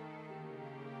right now.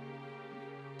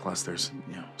 Plus, there's,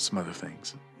 some other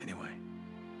things. Anyway.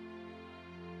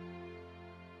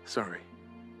 Sorry.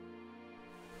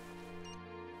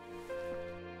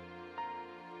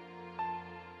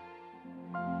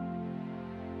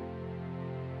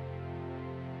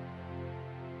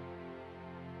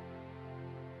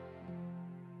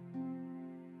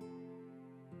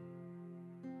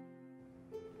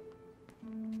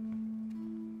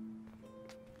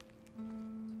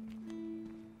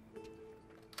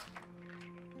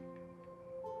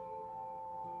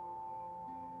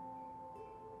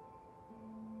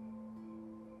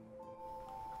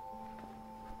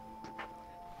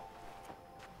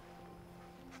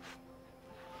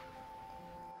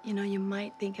 You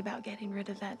might think about getting rid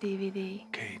of that DVD.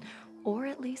 Kate. Or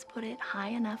at least put it high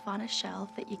enough on a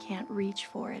shelf that you can't reach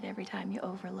for it every time you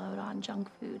overload on junk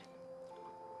food.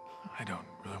 I don't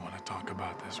really want to talk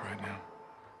about this right now.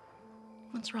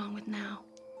 What's wrong with now?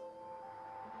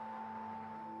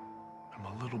 I'm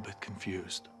a little bit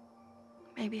confused.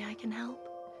 Maybe I can help.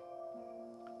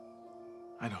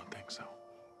 I don't think so.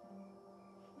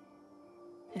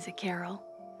 Is it Carol?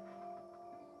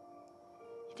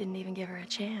 You didn't even give her a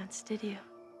chance, did you?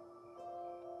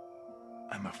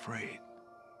 I'm afraid.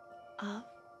 Of?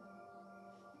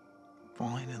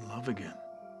 Falling in love again.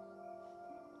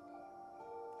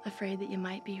 Afraid that you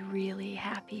might be really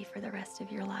happy for the rest of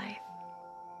your life.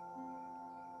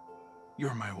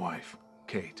 You're my wife,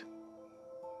 Kate.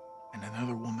 And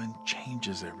another woman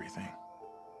changes everything.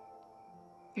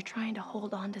 You're trying to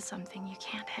hold on to something you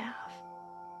can't have.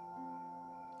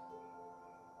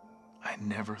 I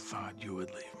never thought you would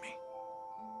leave me.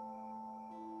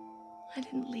 I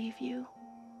didn't leave you.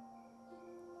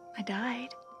 I died.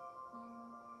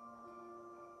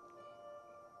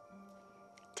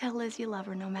 Tell Liz you love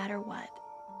her no matter what.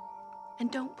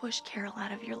 And don't push Carol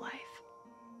out of your life.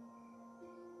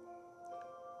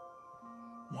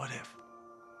 What if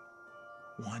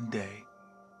one day,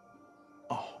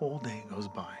 a whole day goes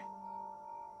by,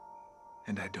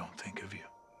 and I don't think of you?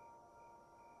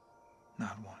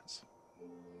 Not once.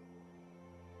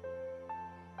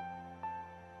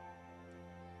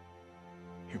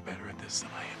 You're better at this than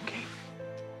I am, Kate.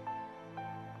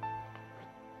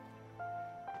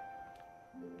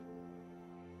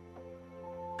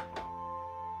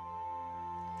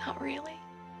 Not really.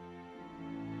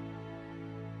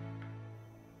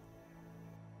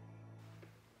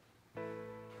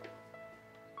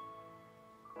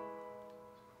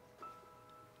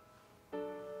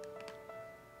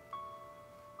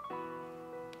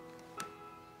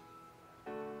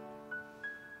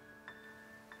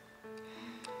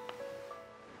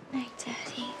 Night,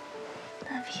 Daddy.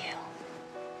 Love you.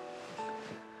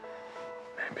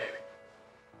 Hey, baby.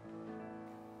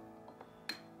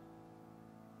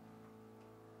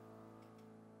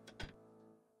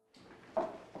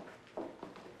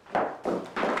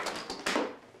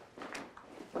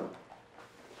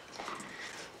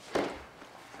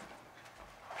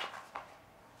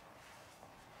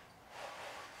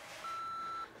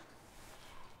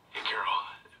 Hey, Carol.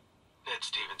 Ned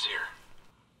Stevens here.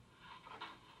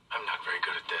 I'm not very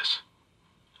good at this.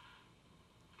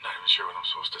 I'm not even sure what I'm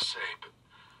supposed to say, but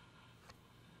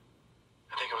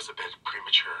I think I was a bit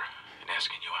premature in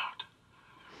asking you out.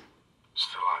 There's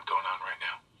still a lot going on right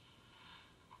now.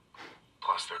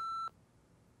 Plus, there...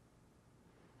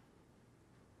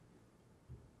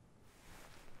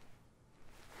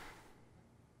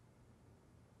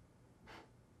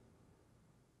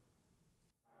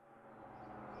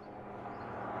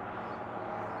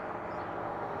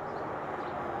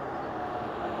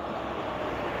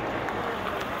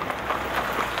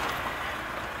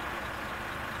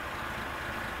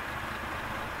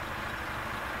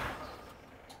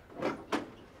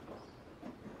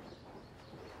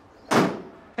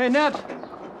 Hey, Ned.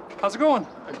 How's it going?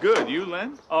 Good. You,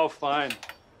 Len? Oh, fine.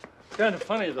 Kind of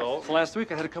funny, though. Last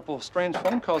week, I had a couple of strange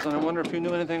phone calls, and I wonder if you knew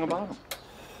anything about them.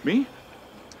 Me?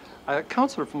 A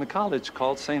counselor from the college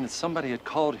called saying that somebody had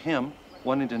called him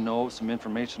wanting to know some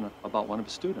information about one of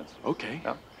his students. Okay.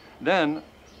 Yeah. Then,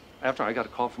 after I got a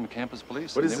call from the campus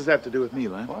police. What does this have to do with me,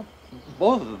 Len? Well,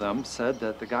 both of them said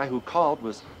that the guy who called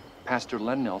was Pastor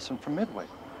Len Nelson from Midway.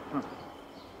 Huh.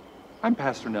 I'm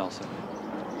Pastor Nelson.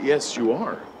 Yes, you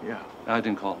are. Yeah. I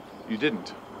didn't call him. You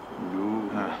didn't?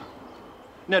 No.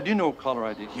 Ned, do you know caller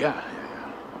ID? Yeah.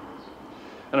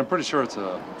 And I'm pretty sure it's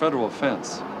a federal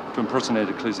offense to impersonate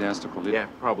ecclesiastical leader. Yeah,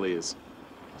 probably is.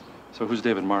 So who's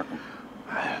David Markham?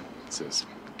 It's this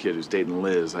kid who's dating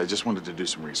Liz. I just wanted to do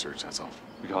some research, that's all.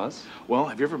 Because? Well,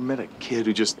 have you ever met a kid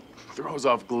who just throws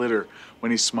off glitter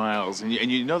when he smiles, and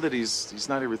you know that he's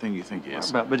not everything you think he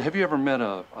is? But have you ever met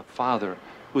a father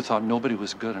who thought nobody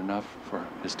was good enough for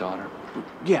his daughter?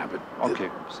 Yeah, but... Okay,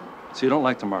 so you don't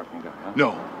like the Markham guy, huh?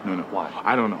 No. Why?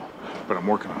 I don't know, but I'm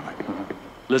working on it.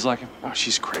 Liz like him? Oh,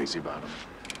 she's crazy about him.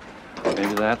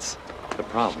 Maybe that's the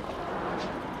problem.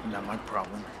 Not my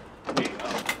problem. Hey,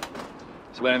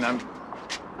 Flynn, I'm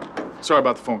sorry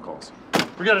about the phone calls.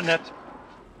 Forget it, Ned.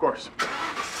 Of course.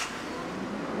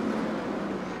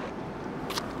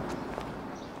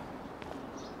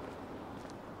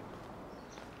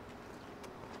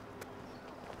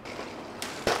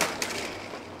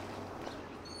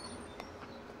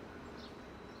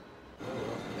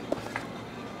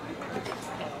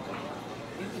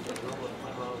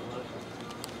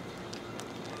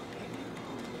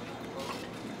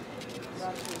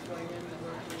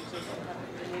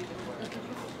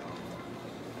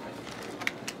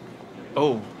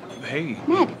 Oh, hey.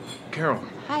 Ned. Carol.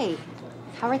 Hi.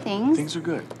 How are things? Things are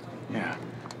good. Yeah.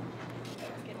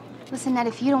 Listen, Ned,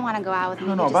 if you don't want to go out with me... I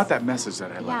don't know about that message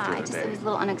that I left the Yeah, other day. it was a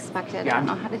little unexpected. Yeah, I don't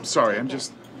know how to... sorry, I'm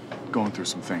just going through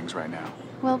some things right now.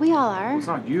 Well, we all are. It's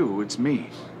not you, it's me.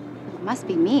 It must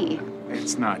be me.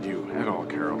 It's not you at all,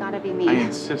 Carol. Gotta be me. I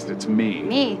insist, it's me.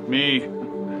 Me. Me.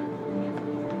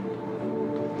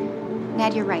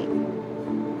 Ned, you're right.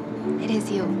 It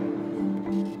is you.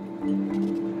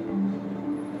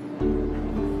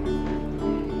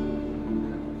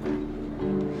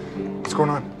 What's going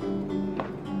on?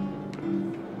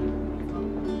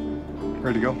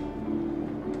 Ready to go?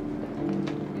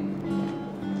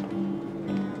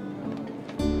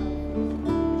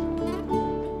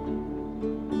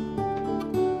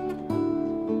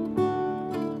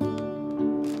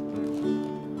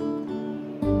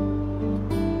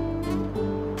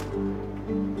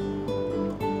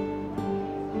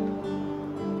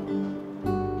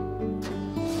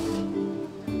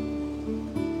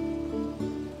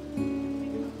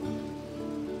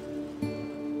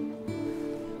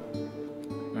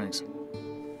 Thanks.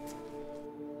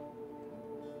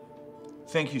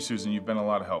 Thank you, Susan. You've been a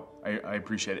lot of help. I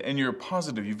appreciate it. And you're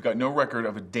positive you've got no record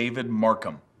of a David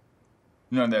Markham?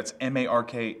 No, that's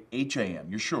M-A-R-K-H-A-M.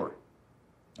 You're sure?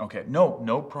 Okay.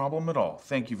 No problem at all.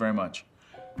 Thank you very much.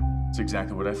 It's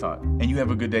exactly what I thought. And you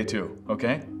have a good day, too,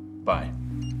 okay? Bye.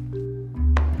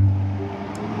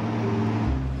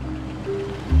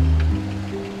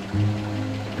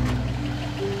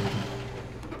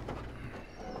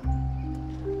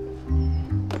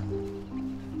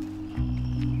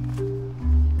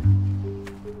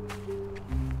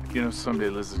 You know, someday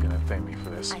Liz is gonna thank me for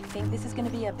this. I think this is gonna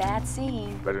be a bad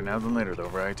scene. Better now than later, though,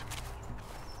 right?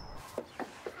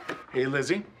 Hey,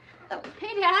 Lizzie. Oh,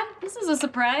 hey, Dad. This is a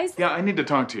surprise. Yeah, I need to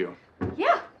talk to you.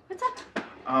 Yeah, what's up?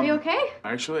 Are you okay?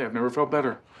 Actually, I've never felt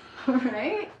better. All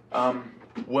right.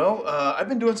 Well, I've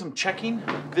been doing some checking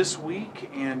this week,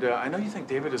 and I know you think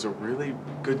David is a really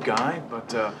good guy,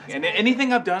 but and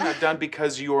anything I've done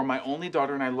because you are my only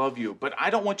daughter and I love you. But I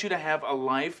don't want you to have a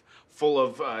life full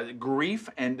of grief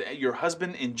and your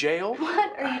husband in jail.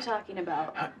 What are you talking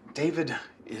about? David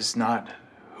is not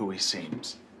who he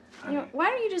seems. You know, why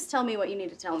don't you just tell me what you need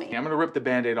to tell me? I'm gonna rip the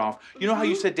Band-Aid off. You know how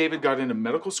you said David got into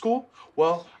medical school?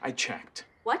 Well, I checked.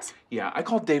 What? Yeah, I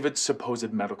called David's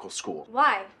supposed medical school.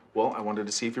 Why? Well, I wanted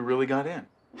to see if he really got in.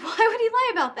 Why would he lie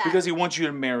about that? Because he wants you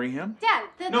to marry him.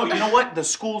 Dad, No, you know what? The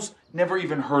school's never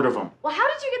even heard of him. Well, how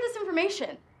did you get this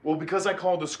information? Well, because I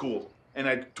called the school and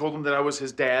I told him that I was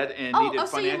his dad and needed so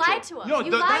financial. you lied to him. No,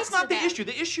 You lied that's to not the them. issue.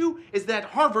 The issue is that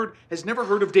Harvard has never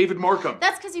heard of David Markham.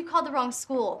 That's because you called the wrong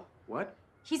school. What?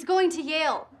 He's going to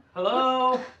Yale.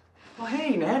 Hello? Oh,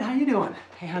 hey, Ned. How you doing?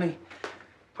 Hey, honey.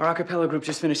 Our a cappella group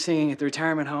just finished singing at the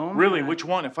retirement home. Really? Which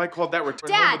one? If I called that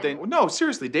retirement Dad! home, no,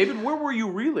 seriously, David, where were you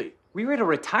really? We were at a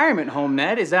retirement home,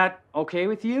 Ned. Is that okay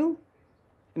with you?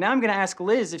 And now I'm going to ask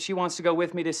Liz if she wants to go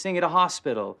with me to sing at a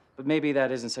hospital. But maybe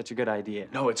that isn't such a good idea.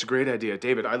 No, it's a great idea.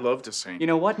 David, I love to sing. You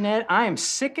know what, Ned? I am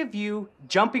sick of you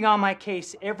jumping on my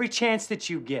case every chance that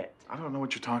you get. I don't know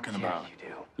what you're talking about. You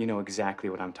do. You know exactly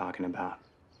what I'm talking about.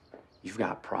 You've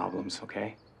got problems,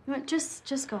 okay? You know what,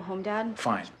 just go home, Dad.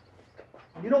 Fine.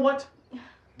 You know what?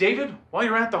 David, while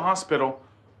you're at the hospital,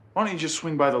 why don't you just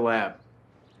swing by the lab?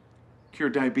 Cure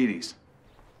diabetes.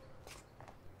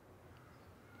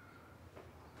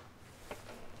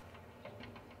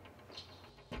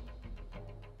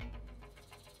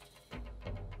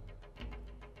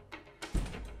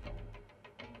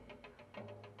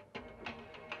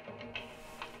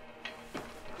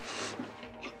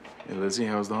 Hey, Lizzie,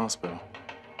 how's the hospital?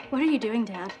 What are you doing,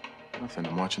 Dad? Nothing,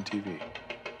 I'm watching TV.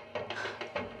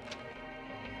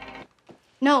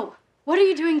 No. What are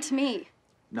you doing to me?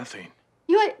 Nothing.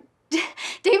 You know what?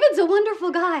 David's a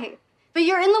wonderful guy, but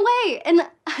you're in the way, and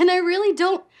I really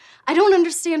don't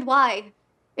understand why.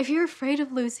 If you're afraid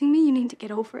of losing me, you need to get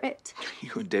over it.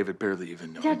 You and David barely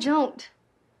even know Dad, each other. don't.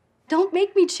 Don't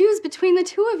make me choose between the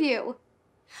two of you.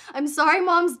 I'm sorry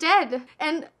Mom's dead,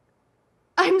 and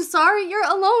I'm sorry you're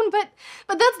alone, but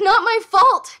that's not my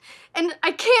fault, and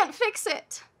I can't fix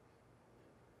it.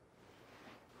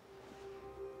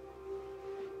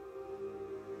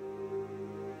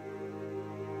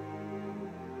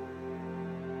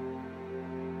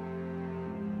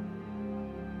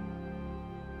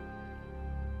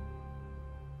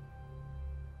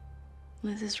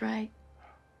 Liz is right.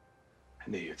 I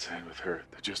knew you'd side with her.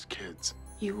 They're just kids.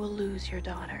 You will lose your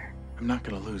daughter. I'm not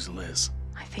gonna lose Liz.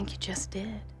 I think you just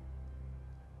did.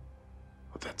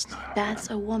 But that's not.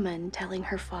 That's a woman telling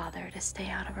her father to stay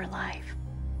out of her life.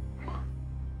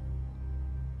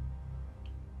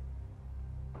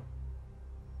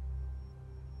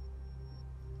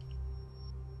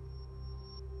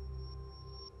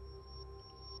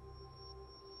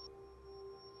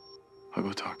 I'll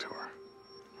go talk to her.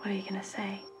 What are you gonna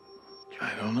say?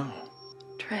 I don't know.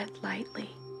 Tread lightly.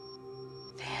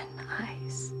 Thin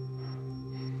ice.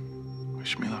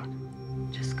 Wish me luck.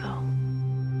 Just go.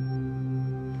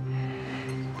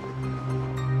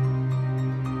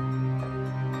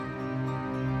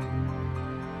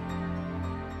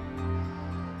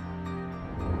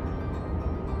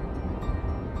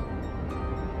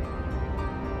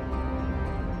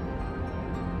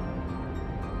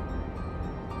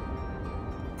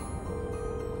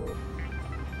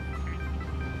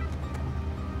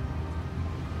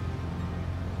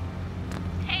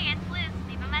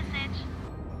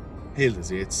 Hey,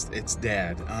 Lizzie, it's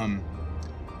Dad.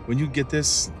 When you get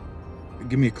this,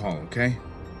 give me a call, okay?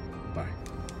 Bye.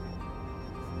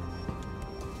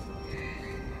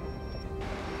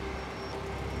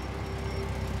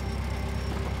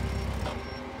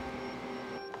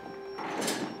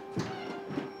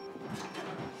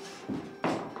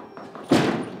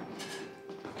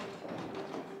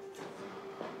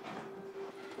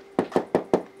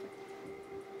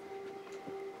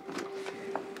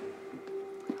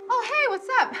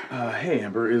 Hey,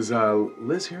 Amber, is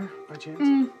Liz here by chance?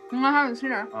 I haven't seen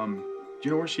her. Do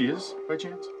you know where she is by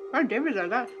chance? Oh, David's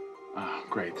at that.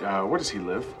 Great. Where does he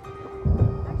live?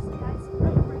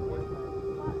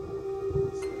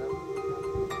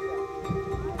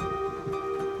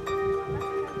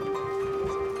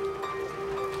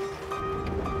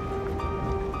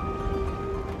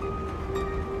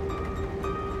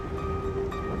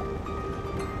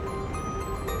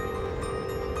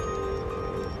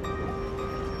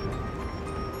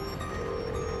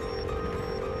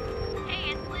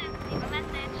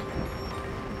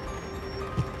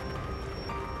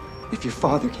 If your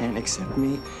father can't accept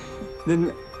me,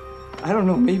 then, I don't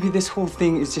know, maybe this whole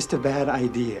thing is just a bad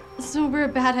idea. So we're a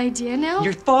bad idea now?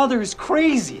 Your father is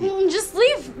crazy. Just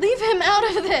leave him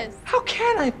out of this. How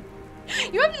can I?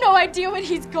 You have no idea what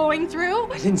he's going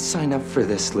through. I didn't sign up for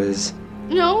this, Liz.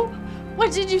 No?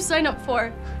 What did you sign up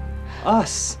for?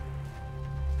 Us.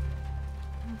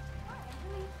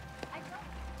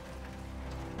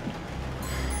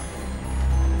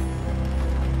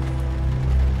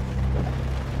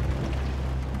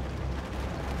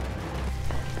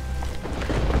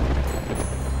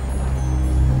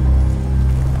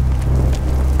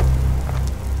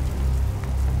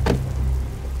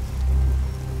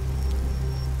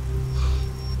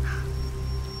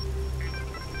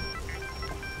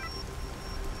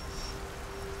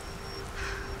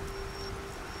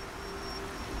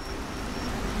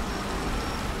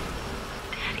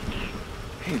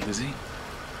 Hey, Lizzie.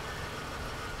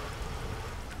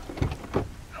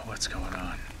 What's going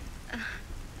on?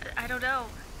 I don't know.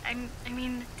 I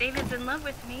mean, David's in love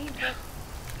with me, but...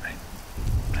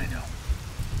 I know.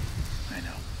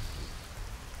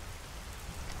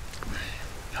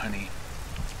 Honey,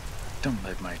 don't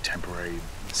let my temporary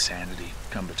insanity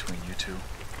come between you two.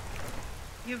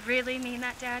 You really mean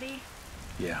that, Daddy?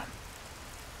 Yeah.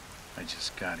 I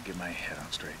just gotta get my head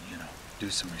on straight, you know. Do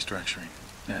some restructuring.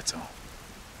 That's all.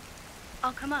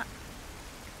 I'll come up.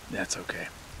 That's okay.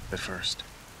 But first,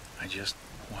 I just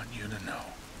want you to know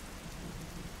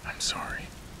I'm sorry,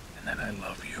 and that I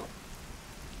love you.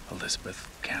 Elizabeth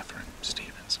Catherine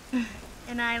Stevens.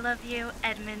 And I love you,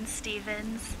 Edmund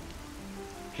Stevens.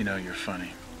 You know you're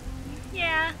funny.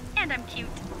 Yeah, and I'm cute.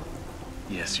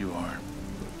 Yes, you are.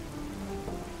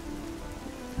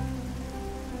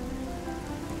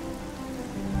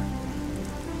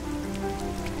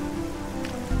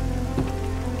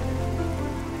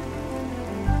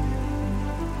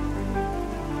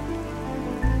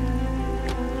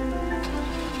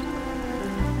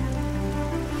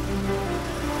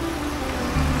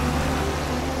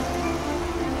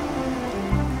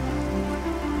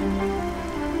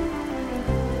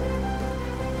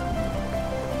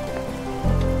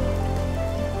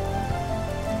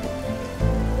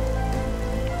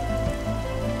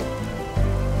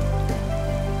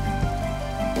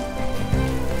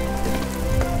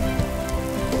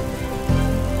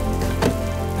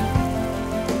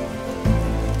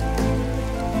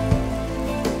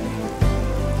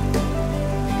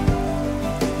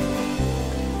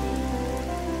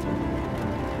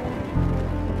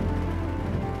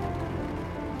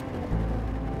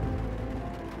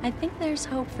 I think there's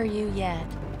hope for you yet.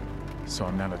 So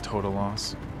I'm not a total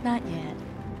loss? Not yet.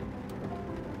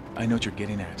 I know what you're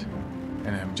getting at,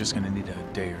 and I'm just gonna need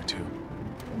a day or two.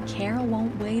 Carol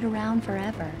won't wait around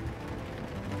forever.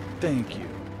 Thank you.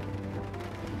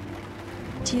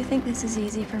 Do you think this is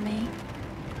easy for me?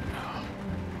 No.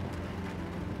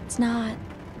 It's not.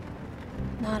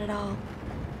 Not at all.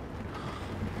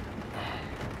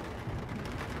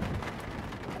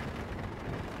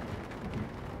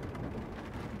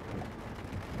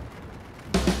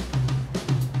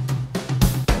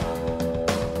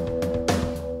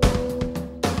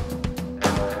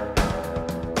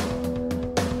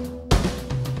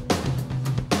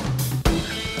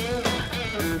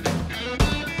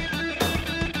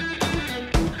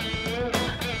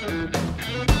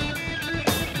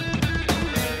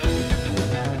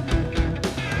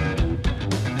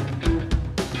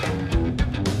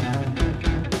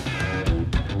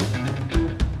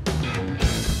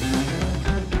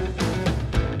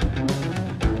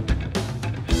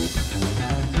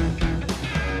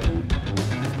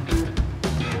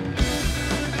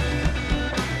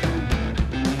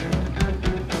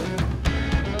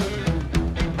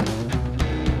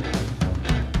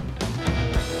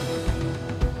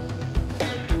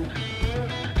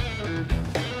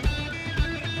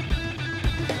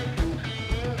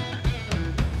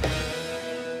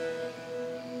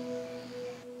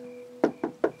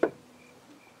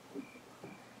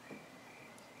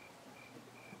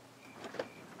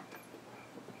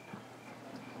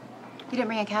 You didn't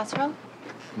bring a casserole?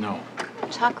 No.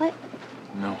 Chocolate?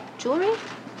 No. Jewelry?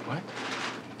 What?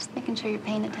 Just making sure you're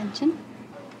paying attention.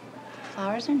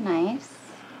 Flowers are nice.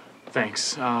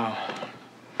 Thanks. Can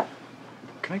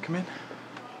I come in?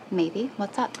 Maybe.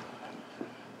 What's up?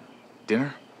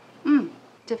 Dinner?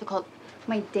 Difficult.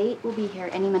 My date will be here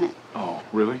any minute. Oh,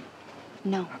 really?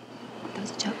 No, that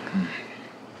was a joke.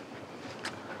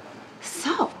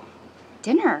 So,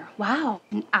 dinner. Wow.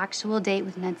 An actual date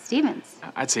with Ned Stevens.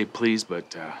 I'd say please,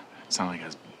 but it's not like I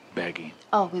was begging.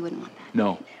 Oh, we wouldn't want that.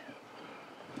 No.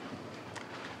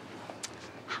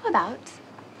 How about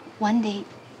one date,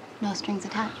 no strings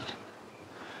attached?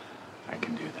 I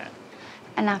can do that.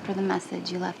 And after the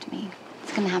message you left me,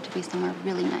 it's gonna have to be somewhere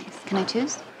really nice. Can I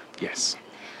choose? Yes.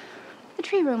 The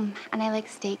tree room, and I like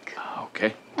steak.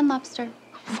 Okay. And lobster.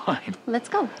 Fine. Let's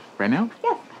go. Right now?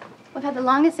 Yes. We've had the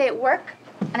longest day at work,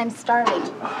 and I'm starving.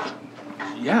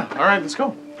 Yeah. All right, let's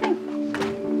go.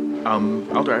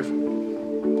 I'll drive.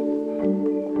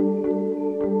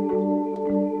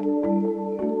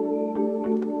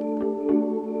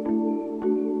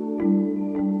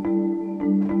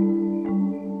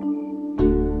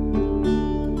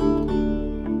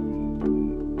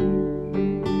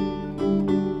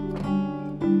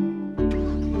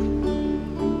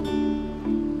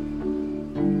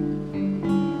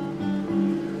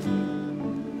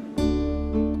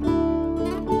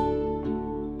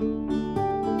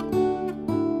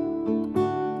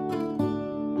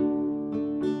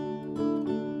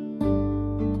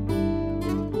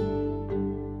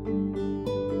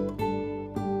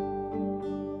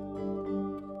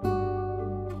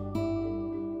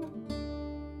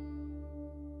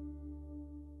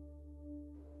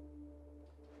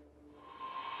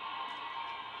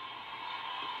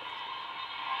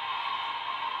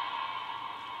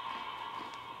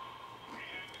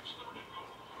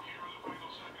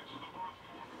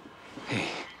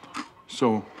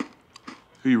 So,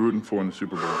 who you rooting for in the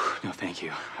Super Bowl? No, thank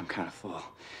you. I'm kind of full.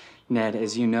 Ned,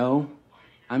 as you know,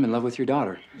 I'm in love with your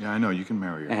daughter. Yeah, I know. You can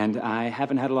marry her. And I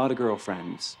haven't had a lot of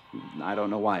girlfriends. I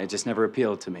don't know why. It just never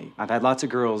appealed to me. I've had lots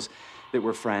of girls that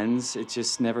were friends. It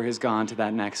just never has gone to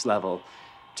that next level.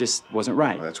 Just wasn't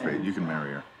right. Oh, that's great. You can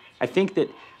marry her. I think that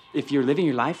if you're living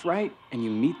your life right and you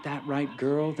meet that right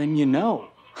girl, then you know.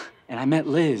 And I met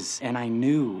Liz, and I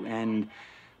knew, and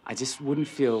I just wouldn't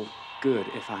feel good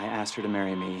if I asked her to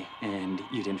marry me, and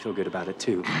you didn't feel good about it,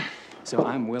 too. So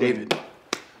I'm willing... David,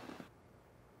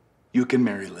 you can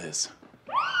marry Liz.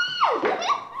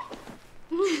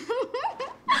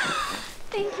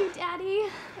 Thank you, Daddy.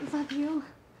 I love you.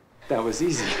 That was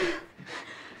easy.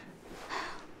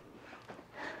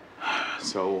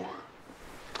 So,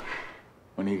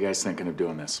 when are you guys thinking of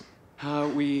doing this?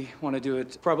 We want to do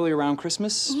it probably around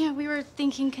Christmas. Yeah, we were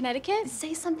thinking Connecticut.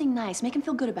 Say something nice. Make him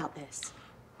feel good about this.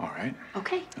 All right.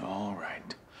 Okay. All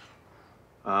right.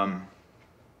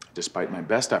 Despite my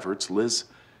best efforts, Liz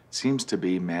seems to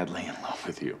be madly in love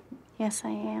with you. Yes,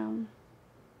 I am.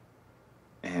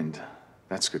 And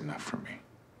that's good enough for me.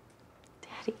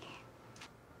 Daddy.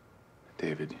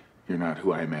 David, you're not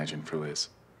who I imagined for Liz.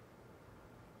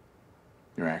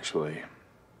 You're actually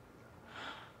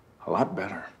a lot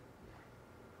better.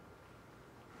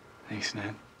 Thanks,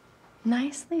 Ned.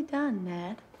 Nicely done,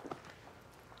 Ned.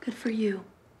 Good for you.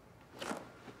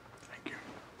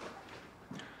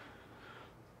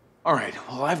 All right,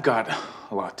 well, I've got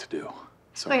a lot to do.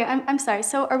 So, Wait, I'm sorry.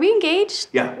 So are we engaged?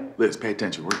 yeah, Liz, pay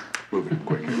attention. We're moving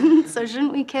quick. So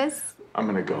shouldn't we kiss? I'm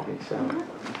gonna go.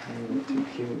 Too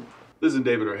cute. Liz and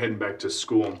David are heading back to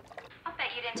school. I'll bet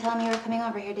you didn't tell me you were coming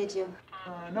over here, did you?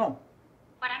 No.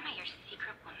 What, am I your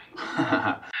secret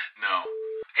woman? No.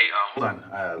 Hey, hold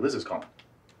on. Liz is calling.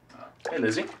 Hey,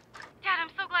 Lizzie. Dad, I'm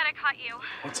so glad I caught you.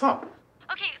 What's up?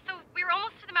 Okay, so we were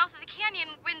almost to the mouth of the canyon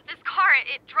when this car,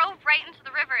 it drove right into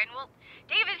the river. And, well,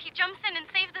 David, he jumps in and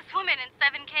saves this woman and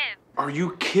 7 kids. Are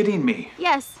you kidding me?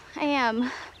 Yes, I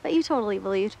am. But you totally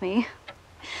believed me.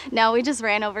 No, we just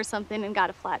ran over something and got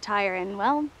a flat tire. And,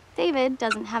 well, David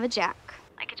doesn't have a jack.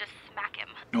 I could just smack him.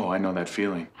 No, I know that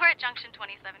feeling. We're at Junction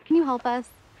 27. Can you help us?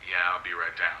 Yeah, I'll be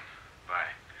right down.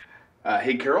 Bye.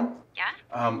 Hey, Carol?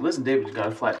 Yeah? Liz and David got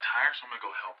a flat tire, so I'm gonna go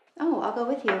help them. Oh, I'll go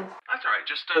with you. That's all right.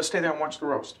 Just stay there and watch the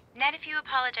roast. Ned, if you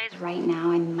apologize right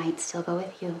now, I might still go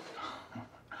with you.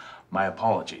 My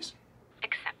apologies.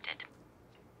 Accepted.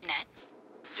 Ned?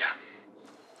 Yeah.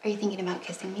 Are you thinking about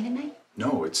kissing me tonight?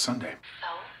 No, it's Sunday. So,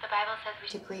 the Bible says we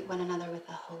should greet one another with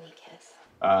a holy kiss.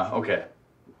 Okay.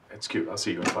 It's cute. I'll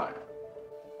see you at 5.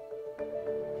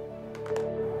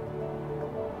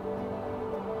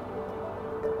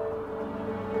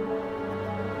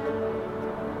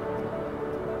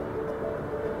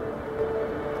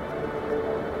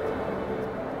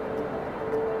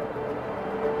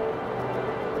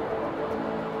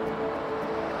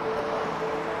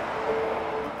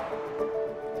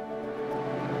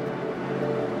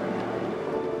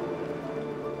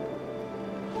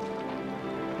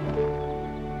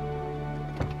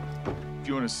 If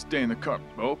you want to stay in the car,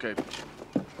 okay.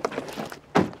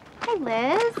 Hi,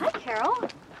 Liz. Hi, Carol.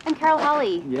 I'm Carol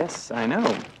Holly. Yes, I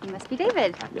know. You must be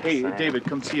David. Yes, Hey, I am. David,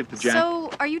 come see if the jack.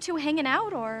 So, are you two hanging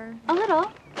out, or? A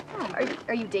little. Yeah.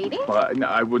 Are you dating? Well, no,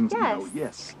 I wouldn't. Yes. No,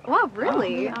 yes. Wow,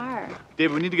 really? We are.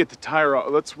 David, we need to get the tire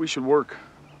off. We should work.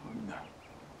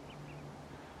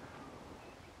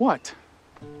 What?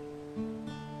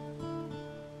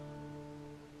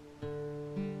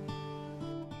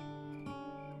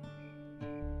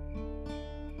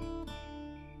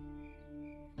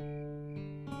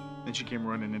 Then she came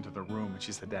running into the room and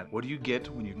she said, Dad, what do you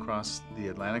get when you cross the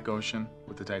Atlantic Ocean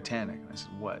with the Titanic? And I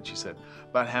said, what? She said,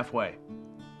 about halfway.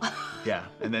 Yeah,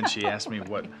 and then she asked me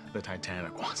what the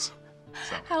Titanic was.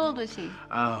 So, How old was she?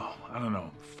 oh, I don't know,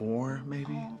 4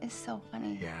 maybe? Oh, it's so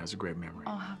funny. Yeah, it was a great memory.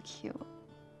 Oh, how cute.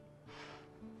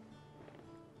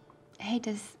 Hey,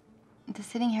 does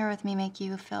sitting here with me make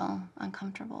you feel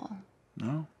uncomfortable?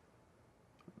 No?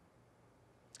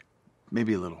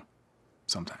 Maybe a little,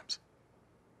 sometimes.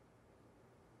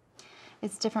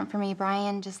 It's different for me.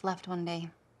 Brian just left one day.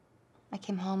 I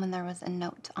came home and there was a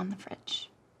note on the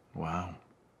fridge. Wow.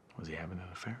 Was he having an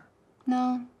affair?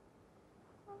 No.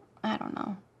 I don't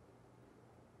know.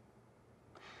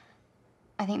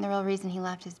 I think the real reason he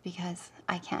left is because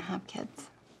I can't have kids.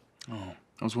 Oh,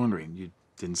 I was wondering. You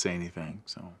didn't say anything,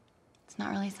 so. It's not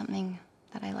really something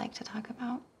that I like to talk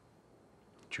about.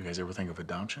 Did you guys ever think of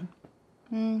adoption?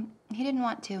 He didn't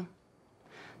want to.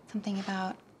 Something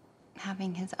about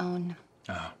having his own.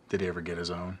 Did he ever get his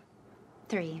own?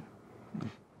 3.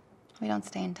 We don't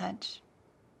stay in touch.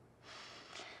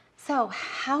 So,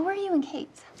 how were you and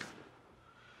Kate?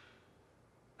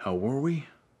 How were we?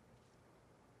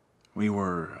 We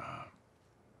were,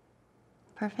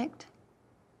 Perfect?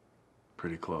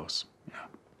 pretty close, yeah.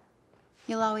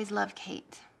 You'll always love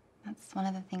Kate. That's one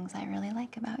of the things I really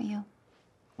like about you.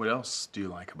 What else do you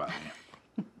like about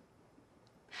me?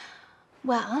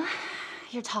 Well,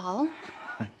 you're tall.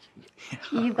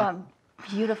 You've got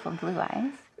beautiful blue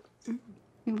eyes.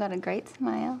 You've got a great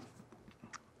smile.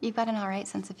 You've got an all right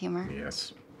sense of humor.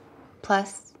 Yes.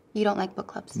 Plus, you don't like book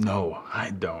clubs. No,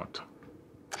 I don't.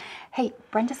 Hey,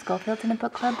 Brenda Schofield's in a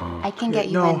book club. I can get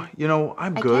you No, in. you know,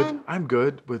 I'm I good. can? I'm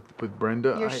good with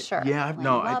Brenda. You're sure? Yeah, Line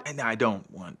no, you up. I don't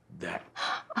want that.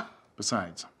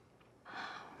 Besides,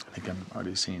 I think I'm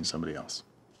already seeing somebody else.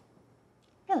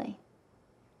 Really?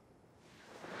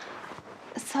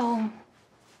 So,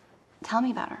 tell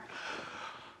me about her.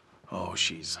 Oh,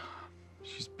 she's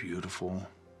beautiful,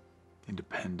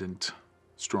 independent,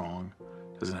 strong,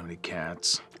 doesn't have any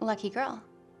cats. Lucky girl.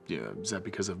 Yeah, is that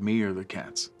because of me or the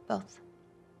cats? Both.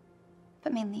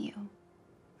 But mainly you.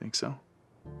 Think so?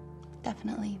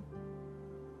 Definitely.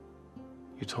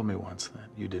 You told me once that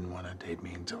you didn't want to date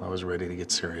me until I was ready to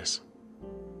get serious.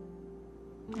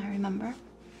 I remember.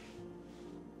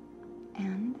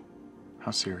 And?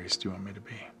 How serious do you want me to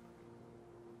be?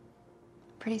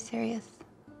 Pretty serious.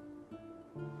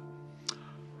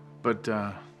 But,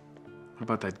 what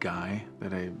about that guy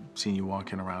that I've seen you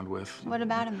walking around with? What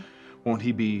about him? Won't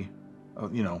he be,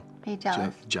 you know... Are you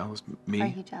jealous? Jealous? Me? Are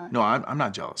you jealous? No, I'm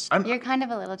not jealous. You're kind of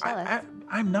a little jealous.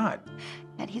 I'm not.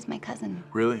 Ned, he's my cousin.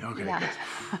 Really? Okay. Yeah.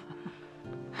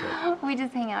 We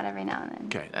just hang out every now and then.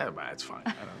 Okay, that's fine.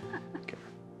 I don't care.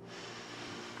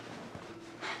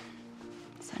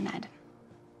 So, Ned,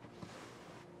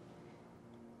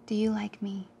 do you like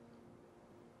me?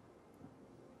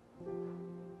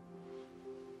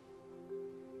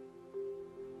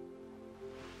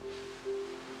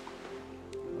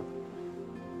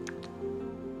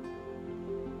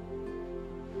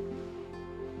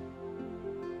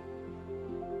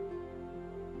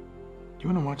 You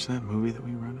want to watch that movie that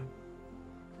we rented?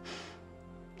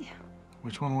 Yeah.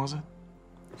 Which one was it?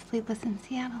 Sleepless in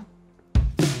Seattle.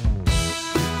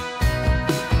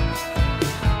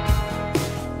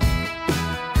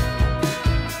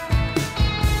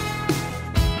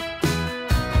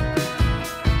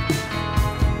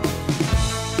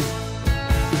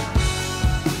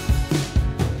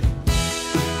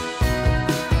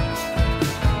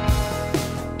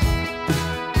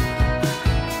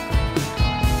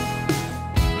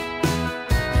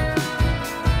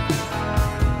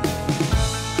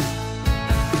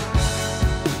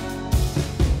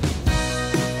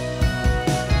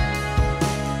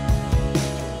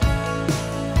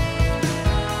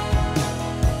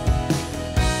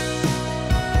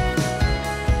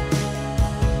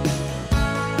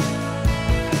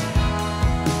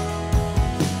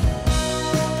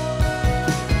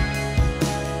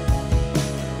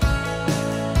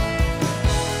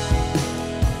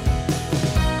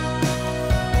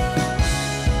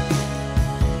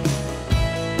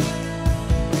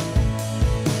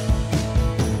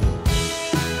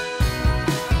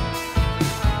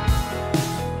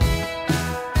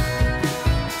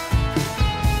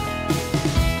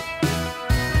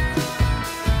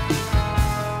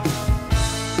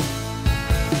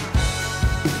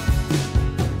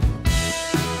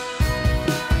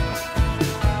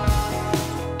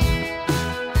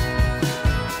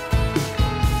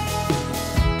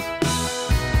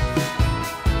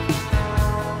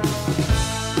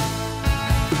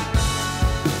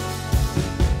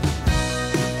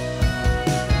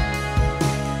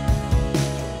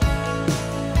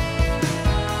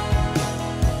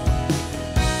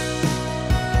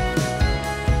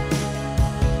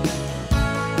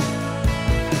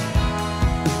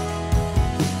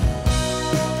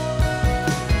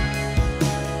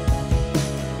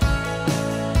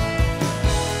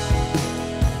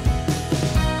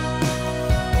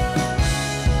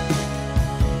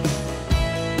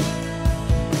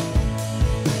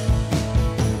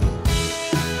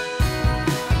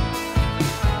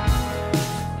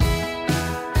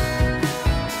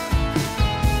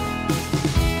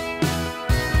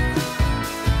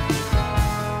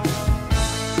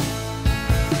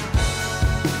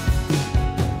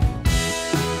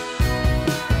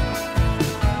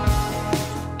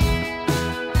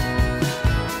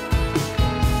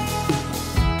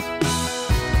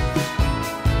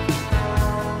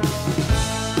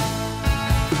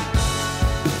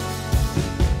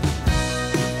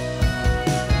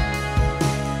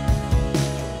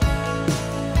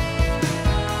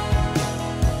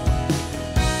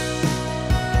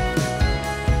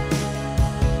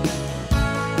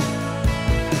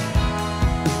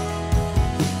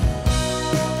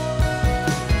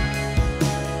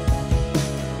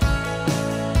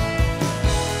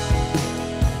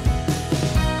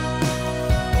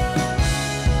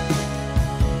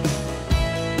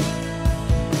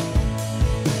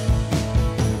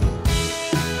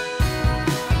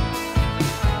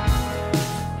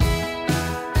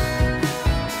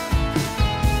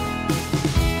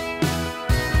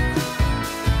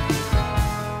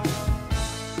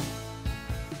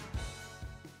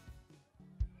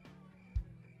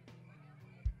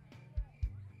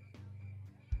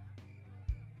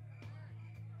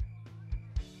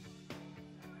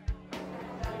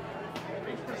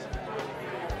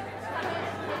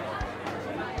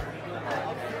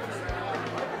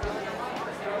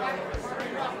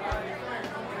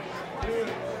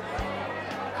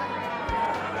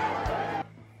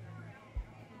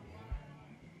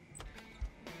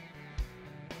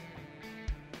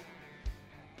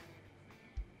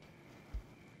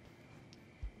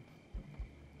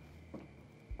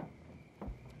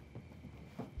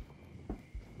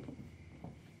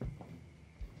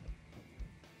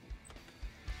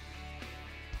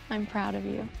 I'm proud of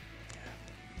you.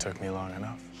 Took me long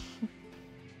enough.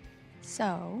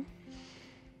 So,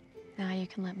 now you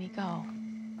can let me go.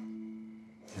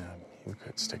 Yeah, you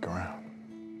could stick around.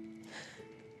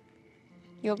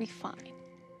 You'll be fine.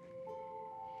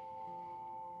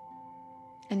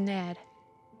 And Ned,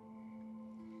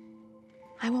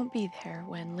 I won't be there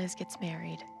when Liz gets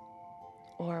married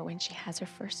or when she has her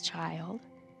first child.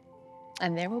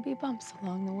 And there will be bumps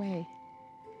along the way.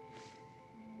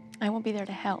 I won't be there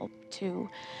to help, to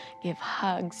give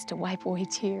hugs, to wipe away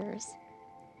tears.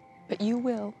 But you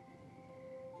will.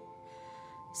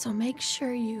 So make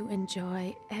sure you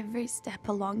enjoy every step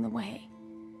along the way.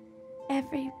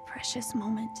 Every precious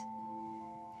moment.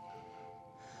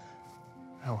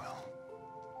 I will.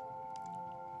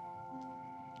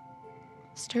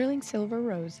 Sterling silver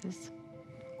roses.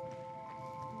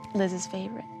 Liz's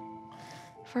favorite.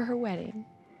 For her wedding,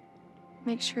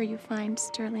 make sure you find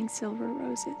sterling silver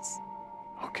roses.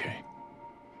 Okay.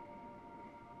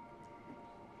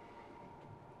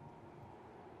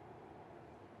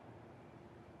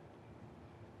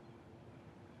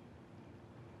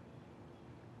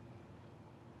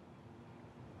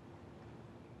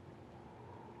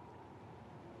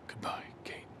 Goodbye,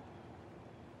 Kate.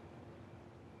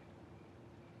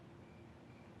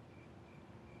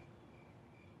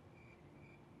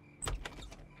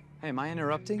 Hey, am I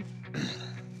interrupting?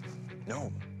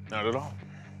 No, not at all.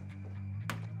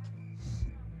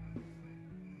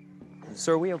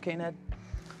 So are we okay, Ned?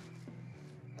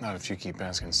 Not if you keep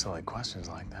asking silly questions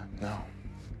like that, no.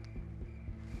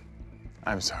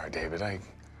 I'm sorry, David. I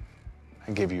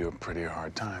gave you a pretty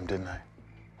hard time, didn't I?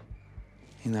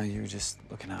 You know, you were just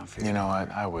looking out for you. You know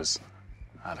what? I was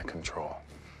out of control.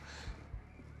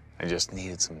 I just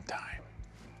needed some time.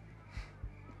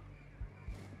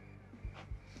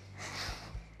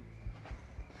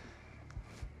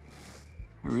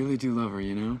 I really do love her,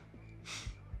 you know?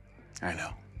 I know.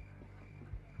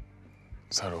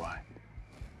 So do I.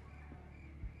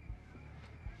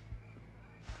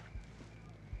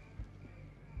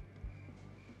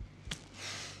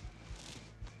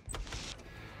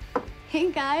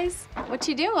 Hey guys, what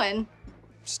you doing?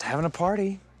 Just having a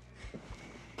party.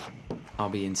 I'll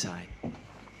be inside.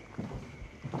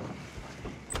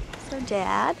 So,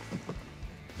 Dad,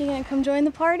 you gonna come join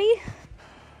the party?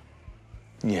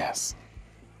 Yes.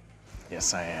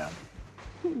 Yes, I am.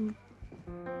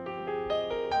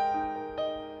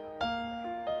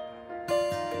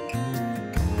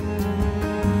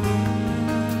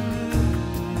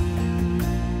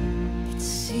 It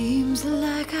seems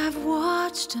like I've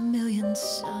watched a million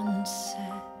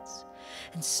sunsets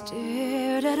and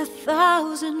stared at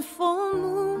 1,000 full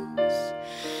moons.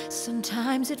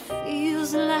 Sometimes it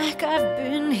feels like I've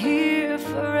been here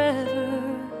forever,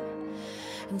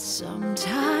 and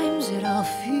sometimes it all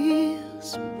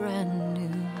feels brand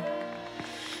new.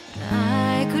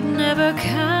 I could never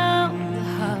count the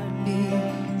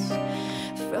heartbeats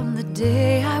from the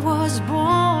day I was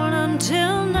born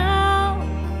until now,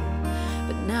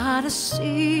 but not a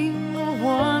single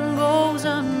one goes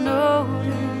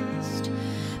unnoticed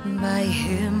by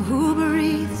him who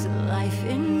breathes life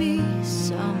in me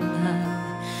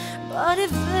somehow. But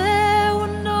if there were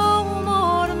no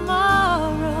more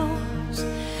tomorrows,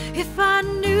 if I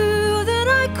knew that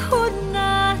I could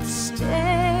not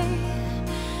stay,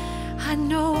 I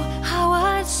know how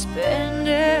I'd spend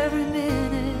every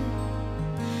minute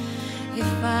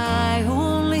if I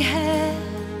only had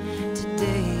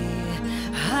today.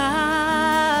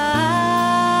 I'd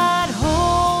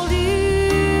hold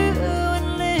you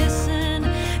and listen,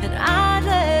 and I'd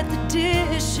let the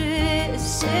dishes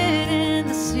sit in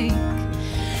the sink.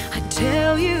 I'd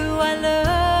tell you I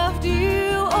loved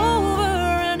you over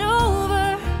and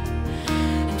over,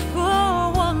 and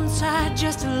for once I'd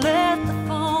just let the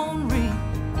phone ring,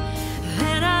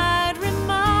 and I'd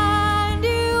remind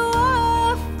you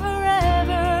of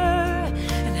forever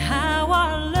and how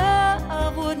our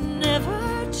love would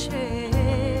never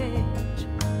change.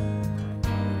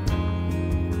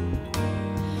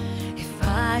 If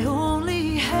I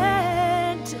only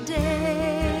had today.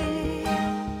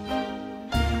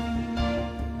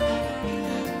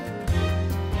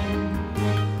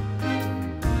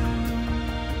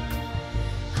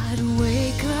 I'd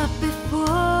wake up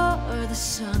before the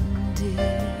sun did,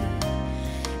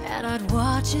 and I'd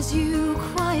watch as you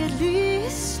quietly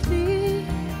sleep.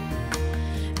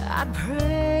 I'd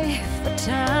pray for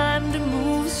time to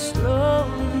move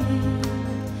slowly,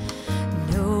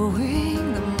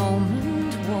 knowing the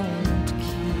moment won't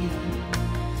keep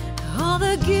all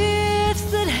the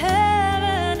gifts that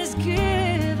heaven has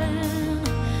given,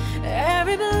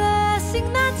 every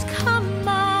blessing that's come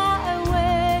my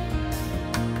way.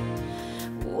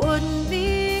 Wouldn't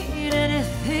mean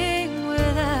anything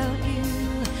without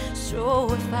you.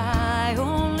 So if I